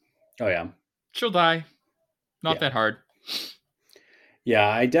 shoot her. Oh, yeah. She'll die. Not Yeah. that hard.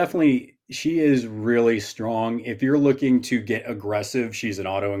 Yeah, she is really strong. If you're looking to get aggressive, she's an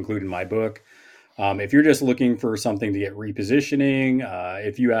auto include in my book. If you're just looking for something to get repositioning,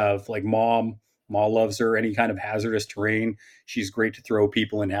 if you have like Maw loves her, any kind of hazardous terrain, she's great to throw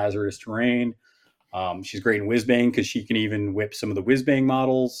people in hazardous terrain. She's great in Whizbang because she can even whip some of the Whizbang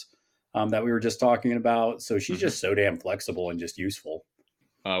models that we were just talking about. So she's just so damn flexible and just useful.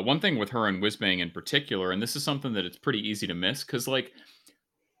 One thing with her and Whizbang in particular, and this is something that it's pretty easy to miss, because like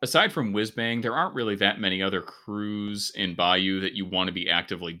aside from Whizbang, there aren't really that many other crews in Bayou that you want to be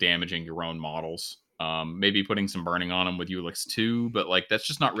actively damaging your own models. Maybe putting some burning on them with Ulix 2, but like that's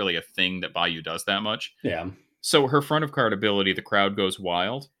just not really a thing that Bayou does that much. Yeah. So her front of card ability, the Crowd Goes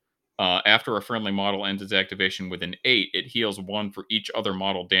Wild. After a friendly model ends its activation with an 8, it heals 1 for each other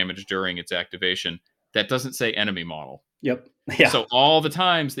model damaged during its activation. That doesn't say enemy model. Yep. Yeah. So all the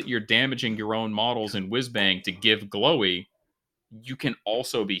times that you're damaging your own models in Whizbang to give glowy, you can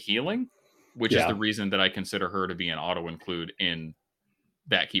also be healing, which is the reason that I consider her to be an auto include in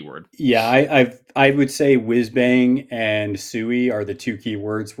that keyword. Yeah, I would say Whizbang and Sui are the two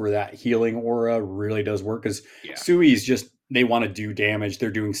keywords where that healing aura really does work, because Sui's just, they want to do damage.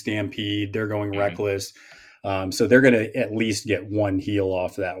 They're doing Stampede. They're going reckless. So they're going to at least get one heal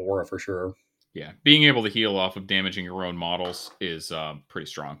off that aura for sure. Yeah, being able to heal off of damaging your own models is pretty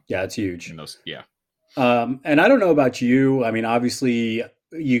strong. Yeah, it's huge. In those, yeah. And I don't know about you. I mean, obviously,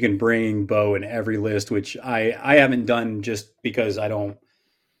 you can bring Bo in every list, which I haven't done just because I don't.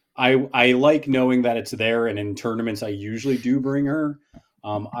 I like knowing that it's there, and in tournaments, I usually do bring her.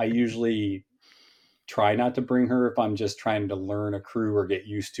 I usually try not to bring her if I'm just trying to learn a crew or get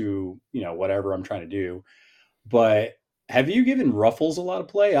used to, whatever I'm trying to do. But have you given Ruffles a lot of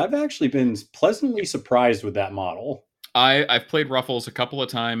play? I've actually been pleasantly surprised with that model. I've played Ruffles a couple of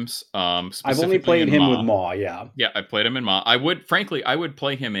times. I've only played him with Maw, yeah. Yeah, I played him in Maw. I would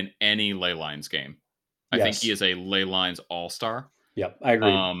play him in any Leylines game. I think he is a Leylines all-star. Yep, I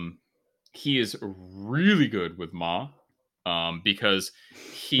agree. He is really good with Ma, because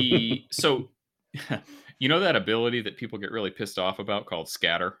he... So, that ability that people get really pissed off about called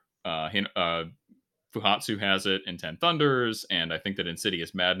Scatter? Fuhatsu has it in 10 Thunders, and I think that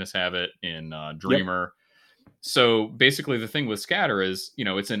Insidious Madness have it in Dreamer. Yep. So basically the thing with Scatter is,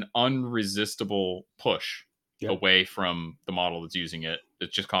 it's an unresistible push away from the model that's using it.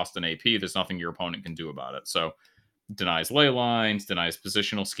 It just costs an AP. There's nothing your opponent can do about it. So denies ley lines, denies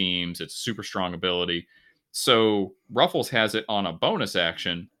positional schemes. It's a super strong ability. So Ruffles has it on a bonus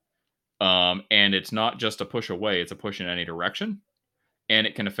action, and it's not just a push away. It's a push in any direction, and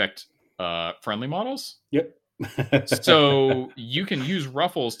it can affect friendly models. Yep. So you can use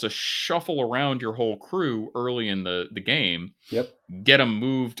Ruffles to shuffle around your whole crew early in the game. Yep. Get them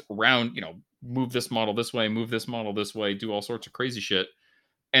moved around, move this model this way, move this model this way, do all sorts of crazy shit.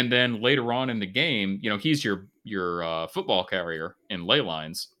 And then later on in the game, he's your football carrier in ley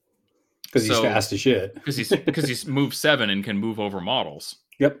lines. Because he's fast as shit. Because he's move 7 and can move over models.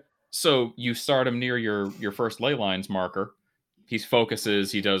 Yep. So you start him near your first ley lines marker. He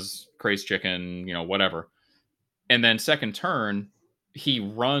focuses, he does crazy chicken, whatever. And then second turn, he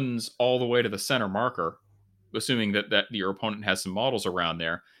runs all the way to the center marker, assuming that your opponent has some models around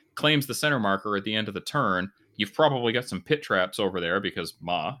there, claims the center marker at the end of the turn. You've probably got some pit traps over there because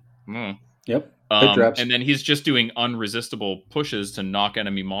Ma. Yep. Pit traps. And then he's just doing unresistible pushes to knock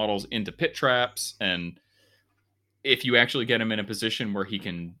enemy models into pit traps. And if you actually get him in a position where he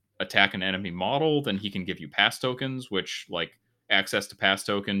can attack an enemy model, then he can give you pass tokens, which, like, access to pass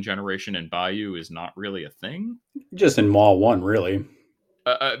token generation in Bayou is not really a thing. Just in Maw 1, really.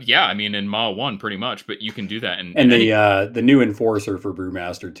 Yeah, I mean in Maw 1 pretty much, but you can do that in the new enforcer for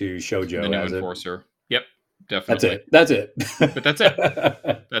Brewmaster too, Shoujo. The new enforcer. Yep, definitely. That's it. But that's it.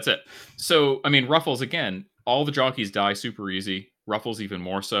 That's it. So I mean, Ruffles again. All the jockeys die super easy. Ruffles even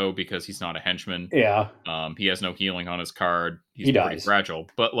more so because he's not a henchman. Yeah. He has no healing on his card. He's he pretty dies. fragile.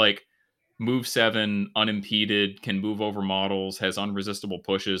 But like, move 7, unimpeded, can move over models, has unresistible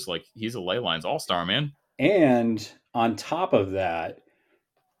pushes. Like, he's a Leylines all-star, man. And on top of that,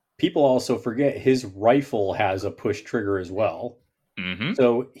 people also forget his rifle has a push trigger as well. Mm-hmm.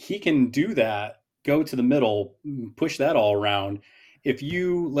 So he can do that, go to the middle, push that all around, if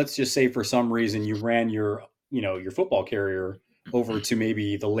you, let's just say for some reason you ran your football carrier over to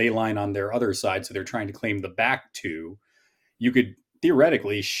maybe the ley line on their other side, so they're trying to claim the back two, you could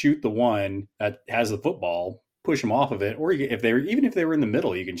theoretically shoot the one that has the football, push them off of it, or if they were in the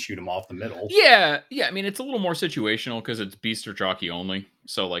middle, you can shoot them off the middle. Yeah. I mean, it's a little more situational because it's beast or jockey only.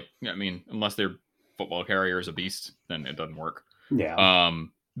 So, like, I mean, unless their football carrier is a beast, then it doesn't work. Yeah.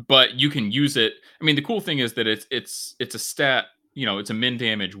 But you can use it. I mean, the cool thing is that it's a stat. It's a min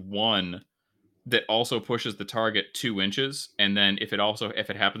damage 1 that also pushes the target 2 inches, and then if it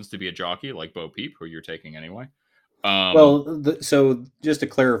happens to be a jockey like Bo Peep, who you're taking anyway. So just to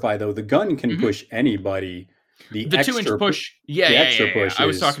clarify, though, the gun can push anybody. The 2-inch push, push. I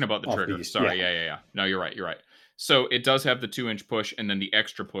was talking about the trigger. beast. Sorry, yeah. No, you're right. So it does have the 2-inch push, and then the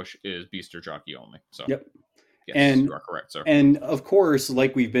extra push is beast or jockey only. So yep. Yes, and you are correct, sir. And of course,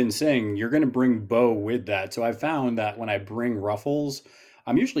 like we've been saying, you're going to bring Bo with that. So I found that when I bring Ruffles,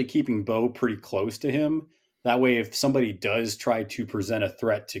 I'm usually keeping Bo pretty close to him. That way, if somebody does try to present a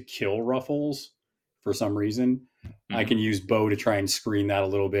threat to kill Ruffles for some reason, I can use Bo to try and screen that a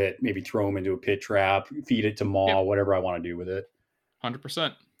little bit, maybe throw him into a pit trap, feed it to Maw, whatever I want to do with it.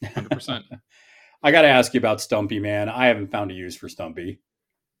 100%. I got to ask you about Stumpy, man. I haven't found a use for Stumpy.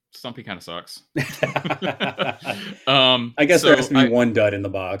 Stumpy kind of sucks. I guess there has to be one dud in the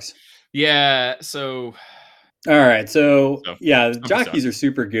box. Yeah, so... All right, so yeah, Stumpy jockeys sucks. are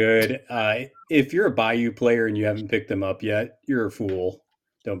super good. If you're a Bayou player and you haven't picked them up yet, you're a fool.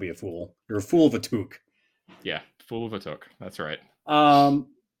 Don't be a fool. You're a fool of a took. Yeah, fool of a took. That's right.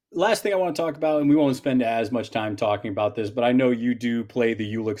 Last thing I want to talk about, and we won't spend as much time talking about this, but I know you do play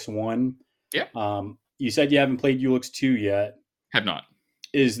the Ulix 1. Yeah. You said you haven't played Ulix 2 yet. Have not.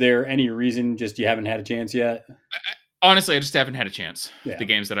 Is there any reason just you haven't had a chance yet? Honestly, I just haven't had a chance. Yeah. The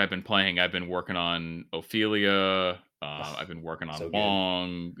games that I've been playing, I've been working on Ophelia. I've been working on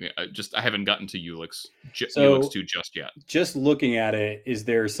Wong. I haven't gotten to Ulix 2 just yet. Just looking at it, is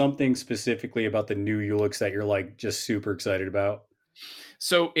there something specifically about the new Ulix that you're like just super excited about?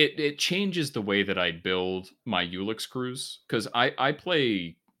 So it changes the way that I build my Ulix crews, because I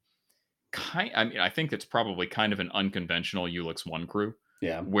play I think it's probably kind of an unconventional Ulix 1 crew.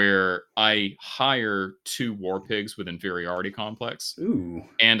 Yeah. Where I hire 2 war pigs with inferiority complex. Ooh.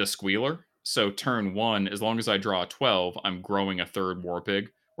 And a squealer. So turn 1, as long as I draw a 12, I'm growing a 3rd war pig.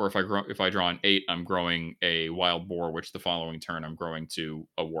 Or if I draw an 8, I'm growing a wild boar, which the following turn I'm growing to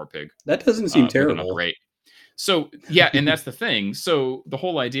a war pig. That doesn't seem terrible. Another 8. So yeah, and that's the thing. So the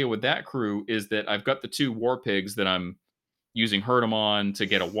whole idea with that crew is that I've got the 2 war pigs that I'm using Herdem on to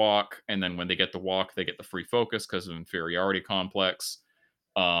get a walk, and then when they get the walk, they get the free focus because of inferiority complex.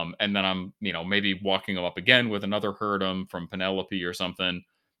 And then I'm, maybe walking them up again with another Herdem from Penelope or something,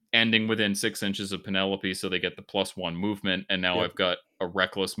 ending within 6 inches of Penelope, so they get the +1 movement. And now I've got a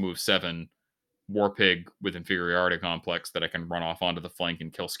reckless move 7 war pig with inferiority complex that I can run off onto the flank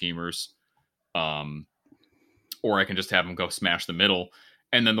and kill schemers. Or I can just have them go smash the middle.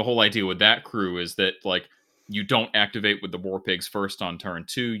 And then the whole idea with that crew is that, like, you don't activate with the war pigs first on turn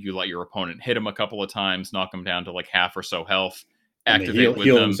 2. You let your opponent hit them a couple of times, knock them down to like half or so health. Activate with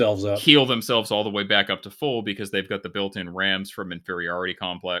them, heal themselves all the way back up to full because they've got the built-in rams from inferiority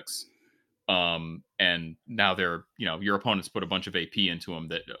complex. And now they're, your opponent's put a bunch of AP into them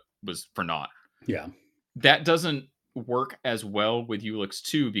that was for naught. Yeah. That doesn't work as well with Ulix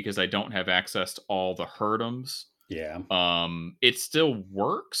 2 because I don't have access to all the Herdems. Yeah. It still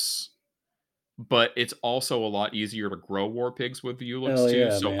works, but it's also a lot easier to grow war pigs with the Ulix 2.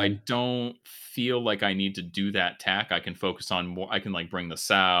 Yeah, so man. I don't feel like I need to do that tack. I can focus on more. I can bring the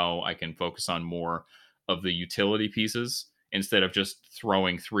sow. I can focus on more of the utility pieces instead of just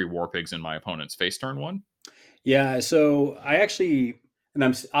throwing 3 war pigs in my opponent's face turn 1. Yeah. So I actually, and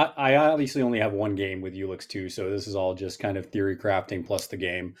I obviously only have 1 game with Ulix 2. So this is all just kind of theory crafting plus the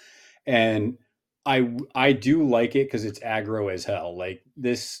game. And I do like it because it's aggro as hell. Like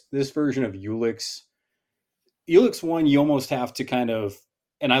this version of Ulix 1, you almost have to kind of,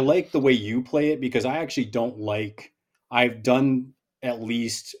 and I like the way you play it because I actually don't like, I've done at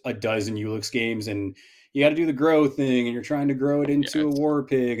least a dozen Ulix games and you got to do the grow thing and you're trying to grow it into a war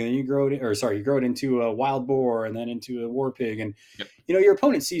pig and then you grow it into a wild boar and then into a war pig. And, your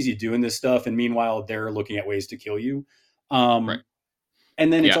opponent sees you doing this stuff. And meanwhile, they're looking at ways to kill you. Right.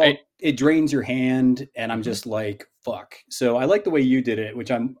 And then it drains your hand and I'm just like, fuck. So I like the way you did it,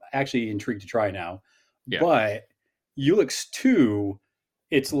 which I'm actually intrigued to try now. Yeah. But Ulix 2,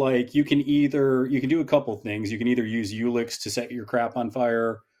 it's like you can do a couple things. You can either use Ulix to set your crap on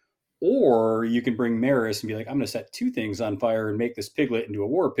fire, or you can bring Maris and be like, I'm going to set 2 things on fire and make this piglet into a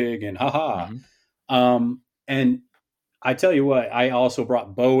war pig and haha. Mm-hmm. And I tell you what, I also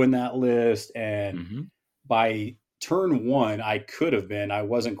brought Bo in that list, and Mhm. by turn 1, I could have been. I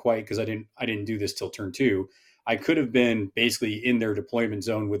wasn't quite because I didn't do this till turn 2. I could have been basically in their deployment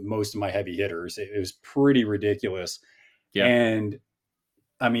zone with most of my heavy hitters. It was pretty ridiculous. Yeah. And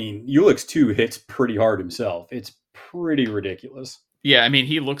I mean, Ulix 2 hits pretty hard himself. It's pretty ridiculous. Yeah, I mean,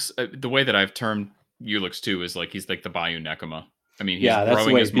 he looks the way that I've termed Ulix 2 is like he's like the Bayou Nekoma. I mean, he's Yeah, that's the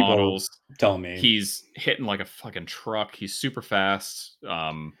growing way his people models. tell me. He's hitting like a fucking truck. He's super fast.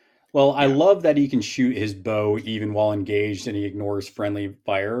 Well, I love that he can shoot his bow even while engaged, and he ignores friendly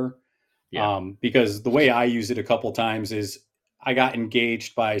fire. Yeah. Because the way I use it a couple times is I got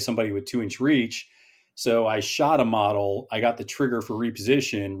engaged by somebody with 2-inch reach. So I shot a model, I got the trigger for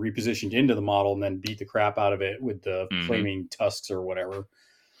repositioned into the model, and then beat the crap out of it with the flaming tusks or whatever.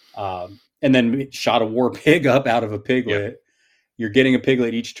 And then shot a war pig up out of a piglet. Yeah. You're getting a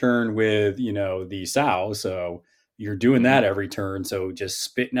piglet each turn with, the sow. So you're doing that every turn. So just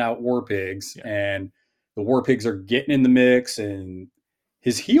spitting out war pigs, and the war pigs are getting in the mix, and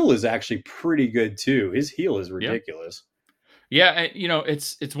his heal is actually pretty good too. His heal is ridiculous. Yeah,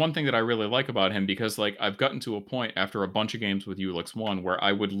 it's one thing that I really like about him, because like I've gotten to a point after a bunch of games with Ulix 1 where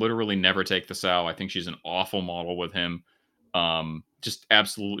I would literally never take the sow. I think she's an awful model with him. Just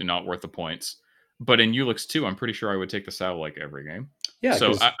absolutely not worth the points. But in Ulix 2, I'm pretty sure I would take the sow like every game. Yeah,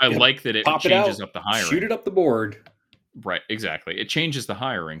 so I like that it changes up the hiring. Shoot it up the board. Right, exactly. It changes the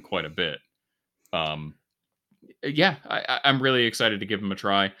hiring quite a bit. Yeah, I'm really excited to give him a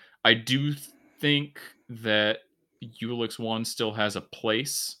try. I do think that Ulix 1 still has a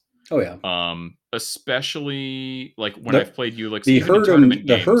place. Oh yeah. Especially like when I've played Ulix. The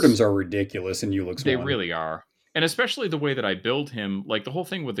Herdums are ridiculous in Ulix 1. They really are. And especially the way that I build him, like the whole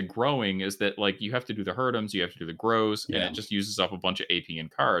thing with the growing is that like you have to do the Herdums, you have to do the grows, and it just uses up a bunch of AP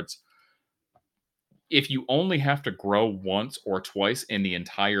and cards. If you only have to grow once or twice in the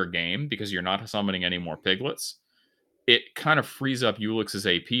entire game because you're not summoning any more piglets, it kind of frees up Ulix's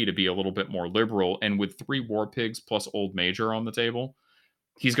AP to be a little bit more liberal. And with 3 war pigs plus Old Major on the table,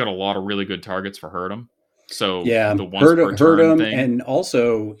 he's got a lot of really good targets for Herdum. So the once per turn thing, and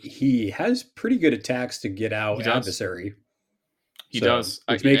also he has pretty good attacks to get out adversary. He does,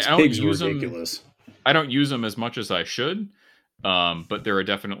 which makes pigs ridiculous. I don't use him as much as I should, but there are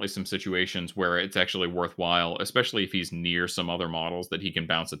definitely some situations where it's actually worthwhile, especially if he's near some other models that he can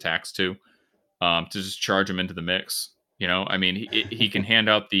bounce attacks to just charge him into the mix. I mean, he can hand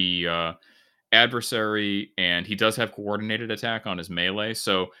out the adversary, and he does have coordinated attack on his melee,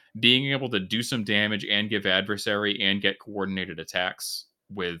 so being able to do some damage and give adversary and get coordinated attacks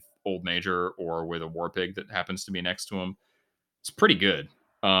with Old Major or with a war pig that happens to be next to him, it's pretty good.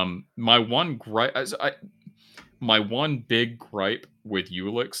 My one big gripe with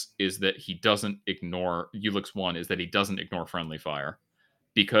Ulix is that he doesn't ignore Ulix 1 is that he doesn't ignore friendly fire,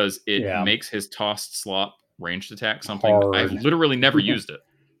 because it makes his tossed slot ranged attack something hard. I've literally never used it.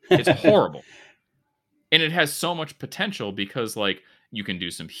 It's horrible. And it has so much potential because, like, you can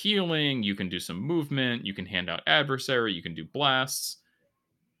do some healing, you can do some movement, you can hand out adversary, you can do blasts,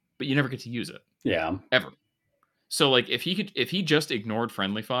 but you never get to use it. Yeah. Ever. So, like, if he just ignored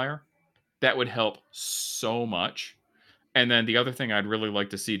friendly fire, that would help so much. And then the other thing I'd really like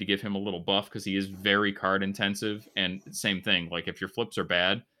to see to give him a little buff, because he is very card intensive, and same thing, like, if your flips are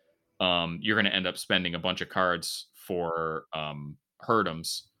bad, you're going to end up spending a bunch of cards for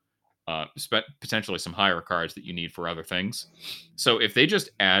Herdums. Potentially some higher cards that you need for other things. So if they just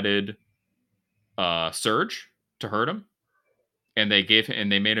added Surge to Herdum, and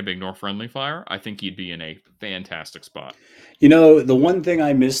they made him ignore friendly fire, I think he'd be in a fantastic spot. The one thing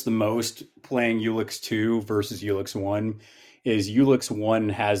I miss the most playing Ulix 2 versus Ulix 1 is Ulix 1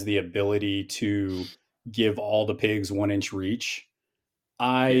 has the ability to give all the pigs 1-inch reach.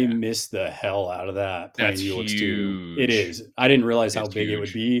 I miss the hell out of that playing Ulix 2. It is. I didn't realize how big it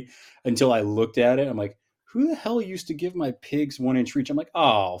would be until I looked at it. I'm like, who the hell used to give my pigs 1-inch reach? I'm like,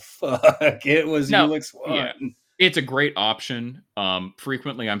 oh, fuck. It was Ulix 1. Yeah. It's a great option.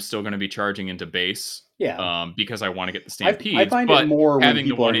 Frequently, I'm still going to be charging into base. Yeah. Because I want to get the stampedes. I find it more when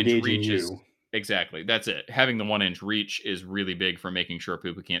people are engaging reach you. Exactly. That's it. Having the 1-inch reach is really big for making sure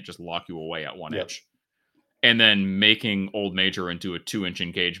people can't just lock you away at 1 inch. And then making Old Major into a 2-inch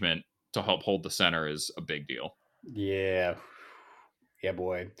engagement to help hold the center is a big deal. Yeah. Yeah,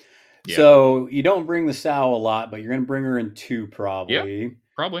 boy. Yeah. So you don't bring the sow a lot, but you're going to bring her in 2 probably. Yeah,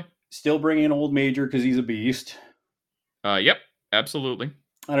 probably. Still bring in Old Major because he's a beast. Yep, absolutely.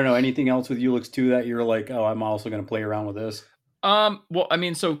 I don't know. Anything else with Ulix 2 that you're like, oh, I'm also going to play around with this? Well, I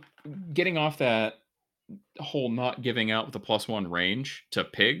mean, so getting off that whole not giving out the +1 range to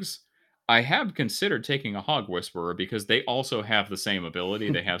pigs, I have considered taking a Hog Whisperer because they also have the same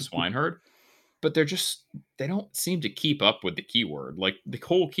ability. They have Swineherd, but they don't seem to keep up with the keyword. Like the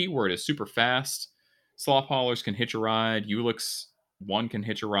whole keyword is super fast. Slop Haulers can hitch a ride. Ulix 1 can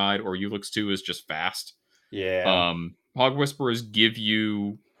hitch a ride, or Ulix 2 is just fast. Yeah. Hog Whisperers give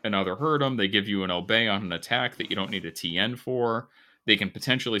you another hurt 'em. They give you an obey on an attack that you don't need a TN for. They can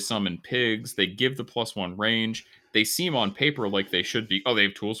potentially summon pigs. They give the +1 range. They seem on paper like they should be. Oh, they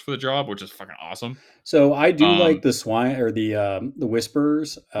have tools for the job, which is fucking awesome. So I do like the swine or the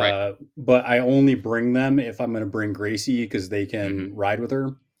Whisperers, Right. but I only bring them if I'm going to bring Gracie because they can ride with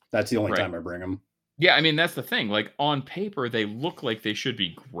her. That's the only Right. time I bring them. Yeah, I mean, that's the thing. Like, on paper, they look like they should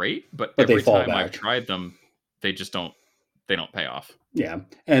be great, but But they every fall time I've back. tried them, they just don't pay off. Yeah.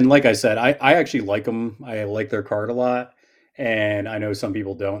 And like I said, I actually like them. I like their card a lot. And I know some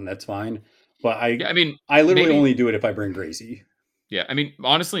people don't, and that's fine. But Yeah, I mean, I literally maybe- only do it if I bring Gracie. Yeah, I mean,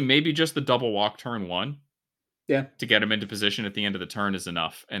 honestly, maybe just the double walk turn 1. Yeah. To get them into position at the end of the turn is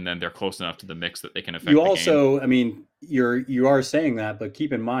enough, and then they're close enough to the mix that they can affect You the game. also, I mean, you are saying that, but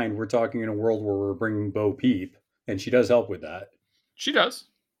keep in mind we're talking in a world where we're bringing Bo Peep, and she does help with that. She does.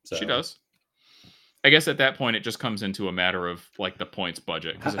 So. She does. I guess at that point it just comes into a matter of like the points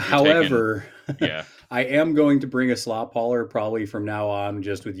budget. However, yeah, I am going to bring a Slop Hauler probably from now on,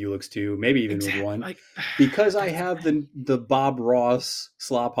 just with Ulix 2, maybe even with 1, like, because I have the Bob Ross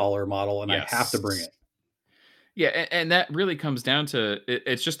Slop Hauler model, and Yes. I have to bring it. Yeah, and that really comes down to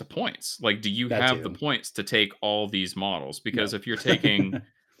it's just the points. Like, do you That have too. the points to take all these models? Because if you're taking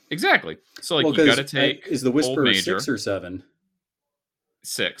exactly, so like Well, you got to 'cause, take is the Old Whisperer Major 6 or 7?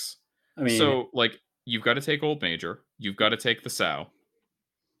 6. I mean, So like you've got to take Old Major, you've got to take the Sow,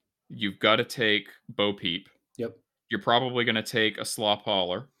 you've got to take Bo Peep. Yep. You're probably going to take a Slop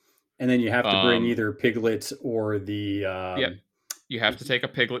Hauler. And then you have to bring Um, either Piglets or the You have to take a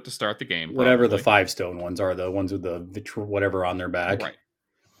Piglet to start the game. whatever the probably. 5-stone ones are, the ones with the whatever on their back.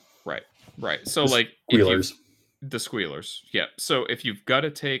 Right. So The like if you- Squealers. the Squealers. Yeah. So if you've got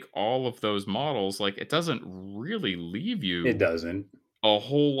to take all of those models, like it doesn't really leave you It doesn't. a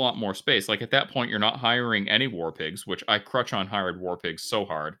whole lot more space. Like at that point, you're not hiring any War Pigs, which I crutch on hired War Pigs so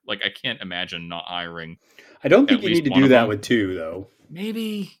hard. Like I can't imagine not hiring. I don't think At you least need to one do of that them. with 2, though.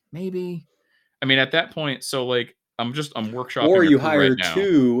 Maybe. I mean, at that point, so like I'm workshopping. Or a you crew hire right now.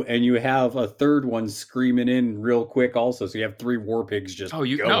 2 and you have a third one screaming in real quick also. So you have 3 War Pigs just Oh,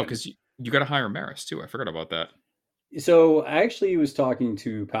 you going. no, because you got to hire Maris too. I forgot about that. So I actually was talking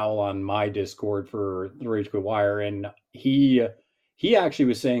to Powell on my Discord for the Rage Quit Wire, and he actually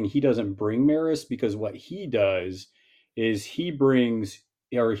was saying he doesn't bring Maris because what he does is he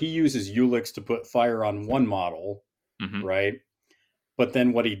uses Ulix to put fire on one model, Mhm. right? But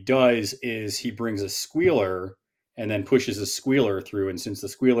then what he does is he brings a Squealer and then pushes a Squealer through, and since the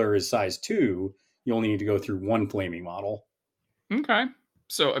Squealer is size 2, you only need to go through one flaming model. Okay.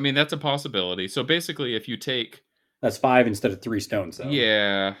 So I mean, that's a possibility. So basically, if you take That's 5 instead of 3 stones, though.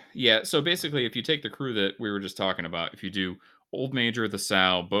 Yeah. So basically, if you take the crew that we were just talking about, if you do Old Major, the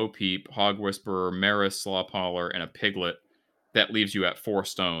Sow, Bo Peep, Hog Whisperer, Maris, Slop Hauler, and a Piglet, that leaves you at 4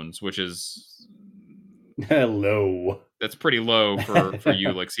 stones, which is Hello. that's pretty low for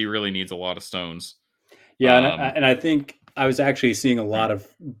Ulix. He really needs a lot of stones. Yeah, Um, and I think I was actually seeing a lot of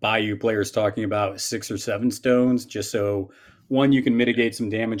Bayou players talking about 6 or 7 stones, just so 1, you can mitigate some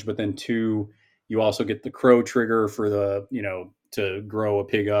damage, but then 2, you also get the crow trigger for the, to grow a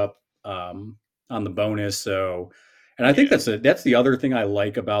pig up on the bonus. So, and I think that's the other thing I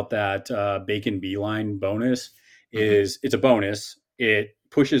like about that Bacon Beeline bonus is it's a bonus. It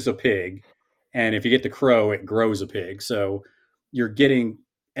pushes a pig, and if you get the crow, it grows a pig. So you're getting.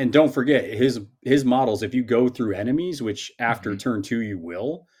 And don't forget his models. If you go through enemies, which after turn 2 you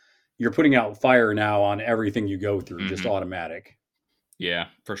will, you're putting out fire now on everything you go through, just automatic. Yeah,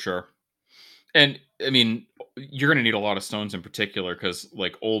 for sure. And I mean, you're going to need a lot of stones in particular because,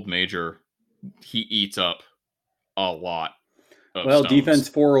 like, Old Major, he eats up a lot of Well, stones. defense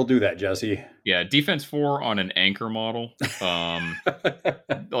 4 will do that, Jesse. Yeah, defense 4 on an anchor model.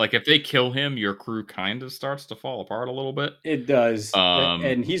 Like if they kill him, your crew kind of starts to fall apart a little bit. It does, Um,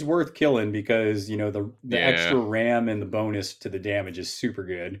 and he's worth killing because the Yeah. extra ram and the bonus to the damage is super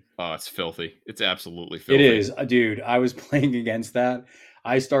good. Oh, it's filthy. It's absolutely filthy. It is, dude. I was playing against that.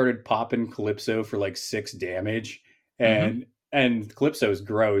 I started popping Calypso for like 6 damage, and Calypso's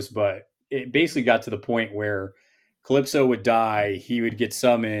gross, but it basically got to the point where Calypso would die, he would get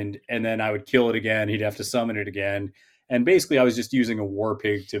summoned, and then I would kill it again. He'd have to summon it again, and basically I was just using a War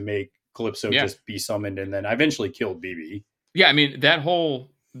Pig to make Calypso just be summoned, and then I eventually killed BB. Yeah, I mean that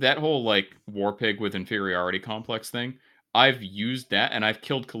whole like War Pig with inferiority complex thing. I've used that, and I've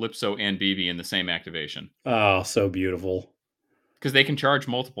killed Calypso and BB in the same activation. Oh, so beautiful. Because they can charge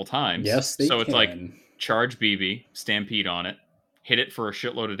multiple times. Yes, they so can. It's like, charge BB, Stampede on it, hit it for a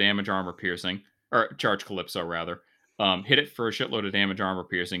shitload of damage, armor piercing, or charge Calypso, rather. Hit it for a shitload of damage, armor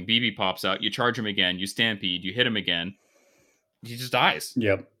piercing. BB pops out, you charge him again, you Stampede, you hit him again. He just dies.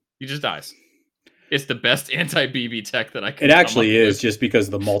 Yep. He just dies. It's the best anti-BB tech that I can It actually is, with. just because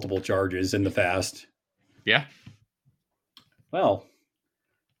of the multiple charges and the fast. Yeah. Well,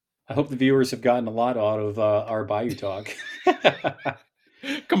 I hope the viewers have gotten a lot out of our Bayou talk.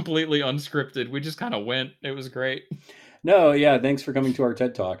 Completely unscripted. We just kind of went. It was great. No, yeah, thanks for coming to our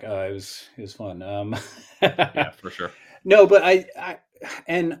TED Talk. It was fun. Yeah, for sure. No, but I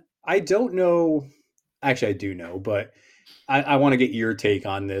don't know. Actually, I do know, but I want to get your take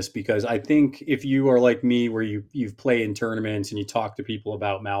on this, because I think if you are like me, where you've played in tournaments and you talk to people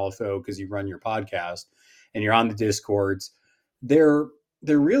about Malifaux because you run your podcast and you're on the Discords, there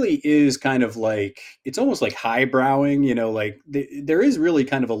really is kind of like, it's almost like highbrowing, like there is really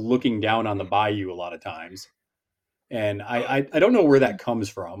kind of a looking down on the Bayou a lot of times. And I don't know where that comes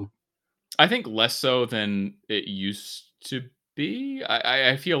from. I think less so than it used to be.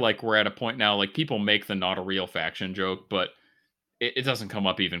 I feel like we're at a point now, like, people make the not a real faction joke, but it doesn't come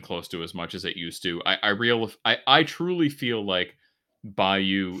up even close to as much as it used to. I truly feel like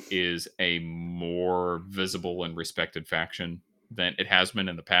Bayou is a more visible and respected faction than it has been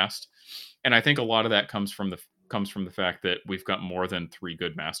in the past. And I think a lot of that comes from the fact that we've got more than 3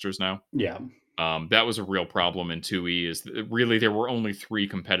 good masters now. Yeah. That was a real problem in 2E, is really there were only 3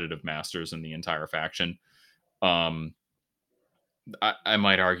 competitive masters in the entire faction. I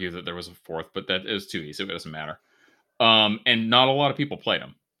might argue that there was a 4th, but that is 2E, so it doesn't matter. And not a lot of people played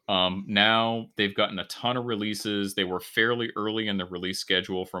them. Now they've gotten a ton of releases. They were fairly early in the release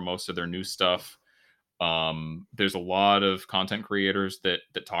schedule for most of their new stuff. There's a lot of content creators that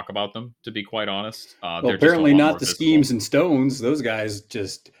talk about them, to be quite honest. Well, apparently not the Schemes and Stones. Those guys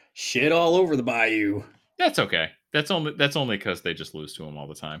just shit all over the Bayou. That's okay. That's only because they just lose to them all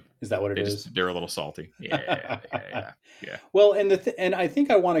the time. Is that what it is? They're a little salty. Yeah. Well, and I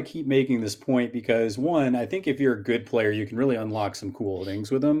think I want to keep making this point because, one, I think if you're a good player, you can really unlock some cool things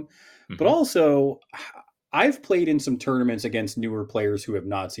with them. Mm-hmm. But also, I've played in some tournaments against newer players who have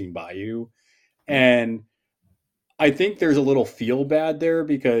not seen Bayou. And I think there's a little feel bad there,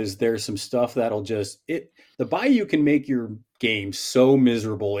 because there's some stuff that'll the Bayou can make your game so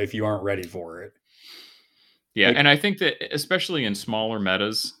miserable if you aren't ready for it. Yeah, and I think that especially in smaller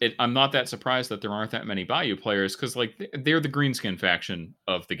metas, I'm not that surprised that there aren't that many Bayou players, because like they're the greenskin faction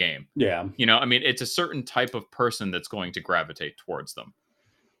of the game. Yeah. I mean, it's a certain type of person that's going to gravitate towards them.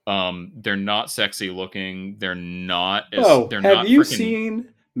 They're not sexy looking. They're not. Have you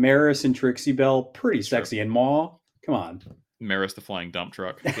seen Maris and Trixie Belle? Pretty sexy. And Maw? Come on. Maris the flying dump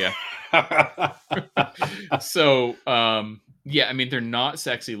truck. Yeah. So, yeah, I mean, they're not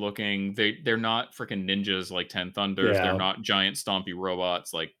sexy looking. They're not freaking ninjas like 10 Thunders. Yeah. They're not giant stompy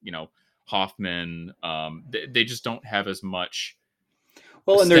robots like, Hoffman. They just don't have as much.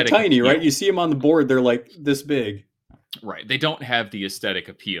 Well, and they're tiny, appeal. Right? You see them on the board, they're like this big. Right. They don't have the aesthetic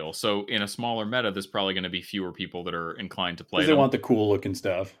appeal. So in a smaller meta, there's probably going to be fewer people that are inclined to play them. They want the cool looking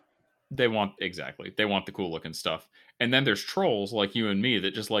stuff. They want the cool looking stuff. And then there's trolls like you and me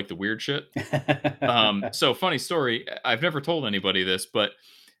that just like the weird shit. So funny story. I've never told anybody this, but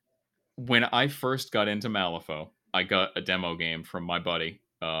when I first got into Malifaux, I got a demo game from my buddy.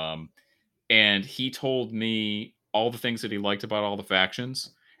 And he told me all the things that he liked about all the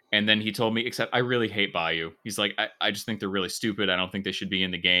factions. And then he told me, except I really hate Bayou. He's like, I just think they're really stupid. I don't think they should be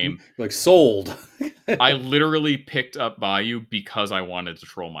in the game. Like, sold. I literally picked up Bayou because I wanted to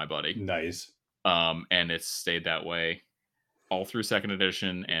troll my buddy. Nice. And it's stayed that way all through 2nd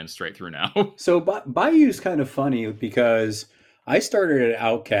edition and straight through now. So Bayou's kind of funny, because I started at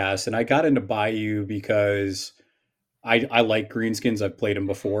Outcast and I got into Bayou because I like greenskins. I've played them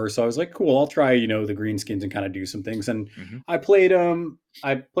before. So I was like, cool, I'll try, the greenskins and kind of do some things. And I played them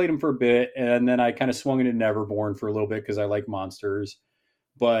for a bit, and then I kind of swung into Neverborn for a little bit because I like monsters.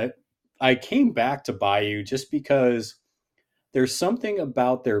 But I came back to Bayou just because there's something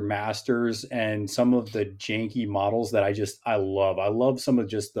about their masters and some of the janky models that I love. I love some of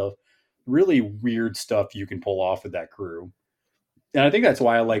just the really weird stuff you can pull off with that crew. And I think that's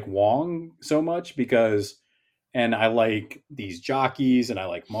why I like Wong so much, and I like these jockeys, and I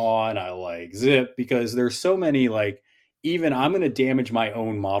like Maw, and I like Zip, because there's so many, like, even I'm going to damage my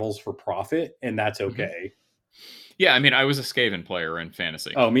own models for profit, and that's okay. Yeah, I mean, I was a Skaven player in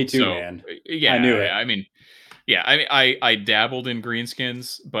Fantasy. Oh, me too, man. Yeah, I knew it. I mean, Yeah, I mean, I dabbled in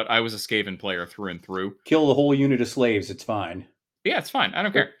greenskins, but I was a Skaven player through and through. Kill the whole unit of slaves. It's fine. Yeah, it's fine. I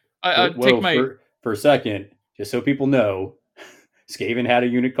don't care. I Whoa, take my for a second, just so people know, Skaven had a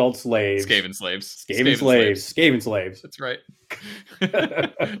unit called slaves. Skaven slaves. Skaven slaves. Skaven slaves. That's right.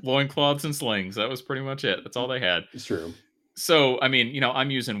 Loincloths and slings. That was pretty much it. That's all they had. It's true. So, I mean, I'm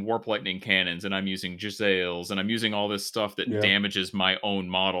using Warp Lightning cannons, and I'm using Giselles, and I'm using all this stuff that damages my own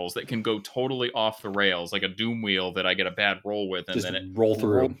models that can go totally off the rails, like a Doom Wheel that I get a bad roll with, and Just then it roll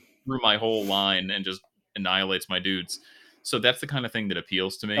through my whole line and just annihilates my dudes. So that's the kind of thing that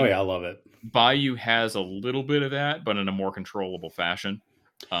appeals to me. Oh yeah, I love it. Bayou has a little bit of that, but in a more controllable fashion.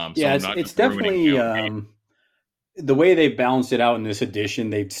 Yeah, it's definitely the way they balanced it out in this edition.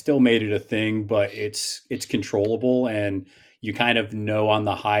 They've still made it a thing, but it's controllable, and you kind of know on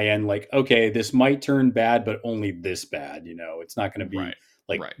the high end, like, okay, this might turn bad, but only this bad. It's not going to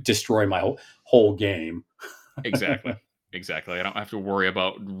be destroy my whole game. Exactly. Exactly. I don't have to worry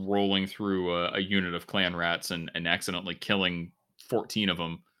about rolling through a unit of clan rats and accidentally killing 14 of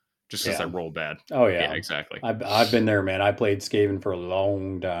them just because I roll bad. Oh, yeah. Exactly. I've been there, man. I played Skaven for a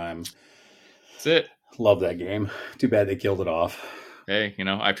long time. That's it. Love that game. Too bad they killed it off. Hey,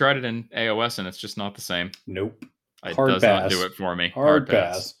 I've tried it in AOS and it's just not the same. Nope. It does not do it for me. Hard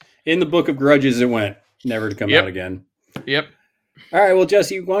pass. In the Book of Grudges, it went. Never to come out again. Yep. All right, well,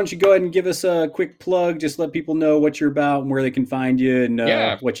 Jesse, why don't you go ahead and give us a quick plug? Just let people know what you're about and where they can find you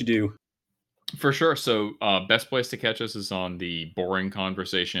and what you do. For sure. So best place to catch us is on the Boring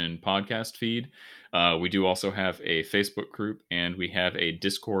Conversation podcast feed. We do also have a Facebook group, and we have a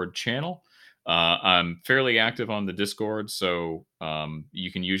Discord channel. I'm fairly active on the Discord, so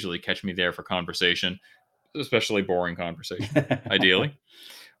you can usually catch me there for conversation, especially boring conversation, ideally.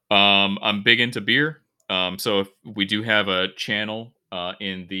 I'm big into beer. So if we do have a channel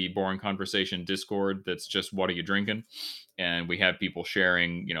in the Boring Conversation Discord that's just what are you drinking? And we have people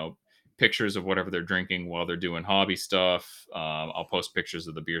sharing, pictures of whatever they're drinking while they're doing hobby stuff. I'll post pictures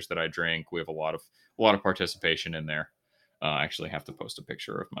of the beers that I drink. We have a lot of participation in there. I actually have to post a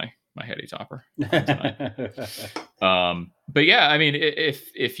picture of my heady topper tonight. But yeah, I mean,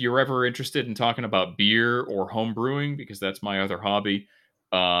 if you're ever interested in talking about beer or home brewing, because that's my other hobby,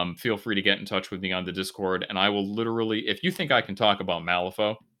 feel free to get in touch with me on the Discord, and I will literally, if you think I can talk about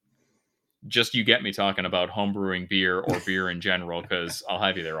Malifaux, just you get me talking about homebrewing beer or beer in general, because I'll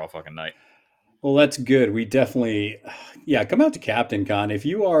have you there all fucking night. Well, that's good. We definitely, come out to Captain Con. If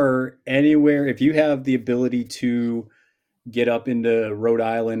you are anywhere, if you have the ability to get up into Rhode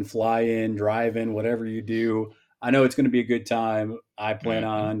Island, fly in, drive in, whatever you do, I know it's going to be a good time. I plan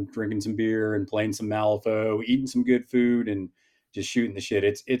on drinking some beer and playing some Malifaux, eating some good food, and just shooting the shit.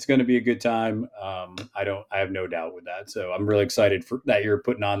 It's going to be a good time. I have no doubt with that. So I'm really excited for that you're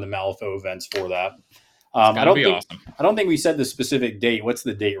putting on the Malifaux events for that. I don't think we said the specific date. What's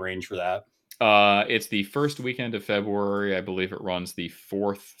the date range for that? It's the first weekend of February. I believe it runs the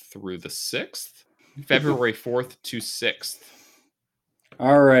 4th through the 6th. February 4th to 6th.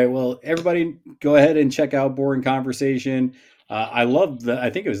 All right. Well, everybody go ahead and check out Boring Conversation. I love I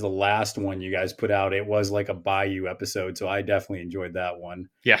think it was the last one you guys put out. It was like a Bayou episode, so I definitely enjoyed that one.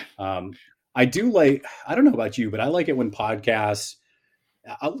 Yeah. I do like, I don't know about you, but I like it when podcasts,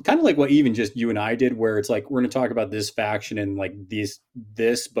 kind of like what even just you and I did, where it's like, we're going to talk about this faction and like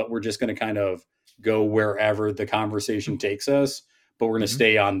this, but we're just going to kind of go wherever the conversation takes us, but we're going to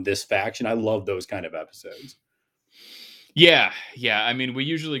stay on this faction. I love those kind of episodes. Yeah. I mean, we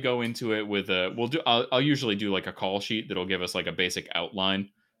usually go into it with I'll usually do like a call sheet that'll give us like a basic outline.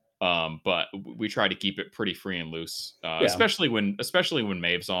 But we try to keep it pretty free and loose, especially when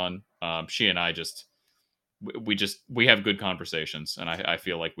Maeve's on. She and I we have good conversations, and I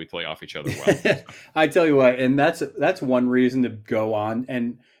feel like we play off each other well. I tell you what, and that's one reason to go on.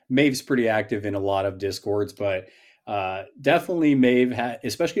 And Maeve's pretty active in a lot of Discords, but definitely Maeve,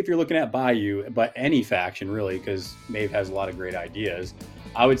 especially if you're looking at Bayou, but any faction really, because Maeve has a lot of great ideas.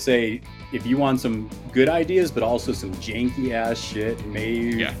 I would say if you want some good ideas, but also some janky ass shit,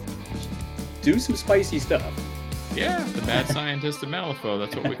 Maeve, do some spicy stuff. Yeah, the mad scientist of Malifaux.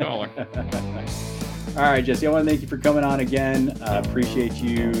 That's what we call her. All right, Jesse, I want to thank you for coming on again. Appreciate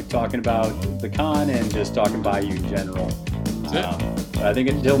you talking about the con and just talking Bayou in general. But I think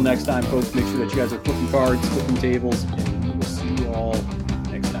until next time, folks, make sure that you guys are flipping cards, flipping tables, and we will see you all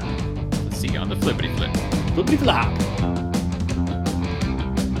next time. See you on the flippity flip. Flippity flop.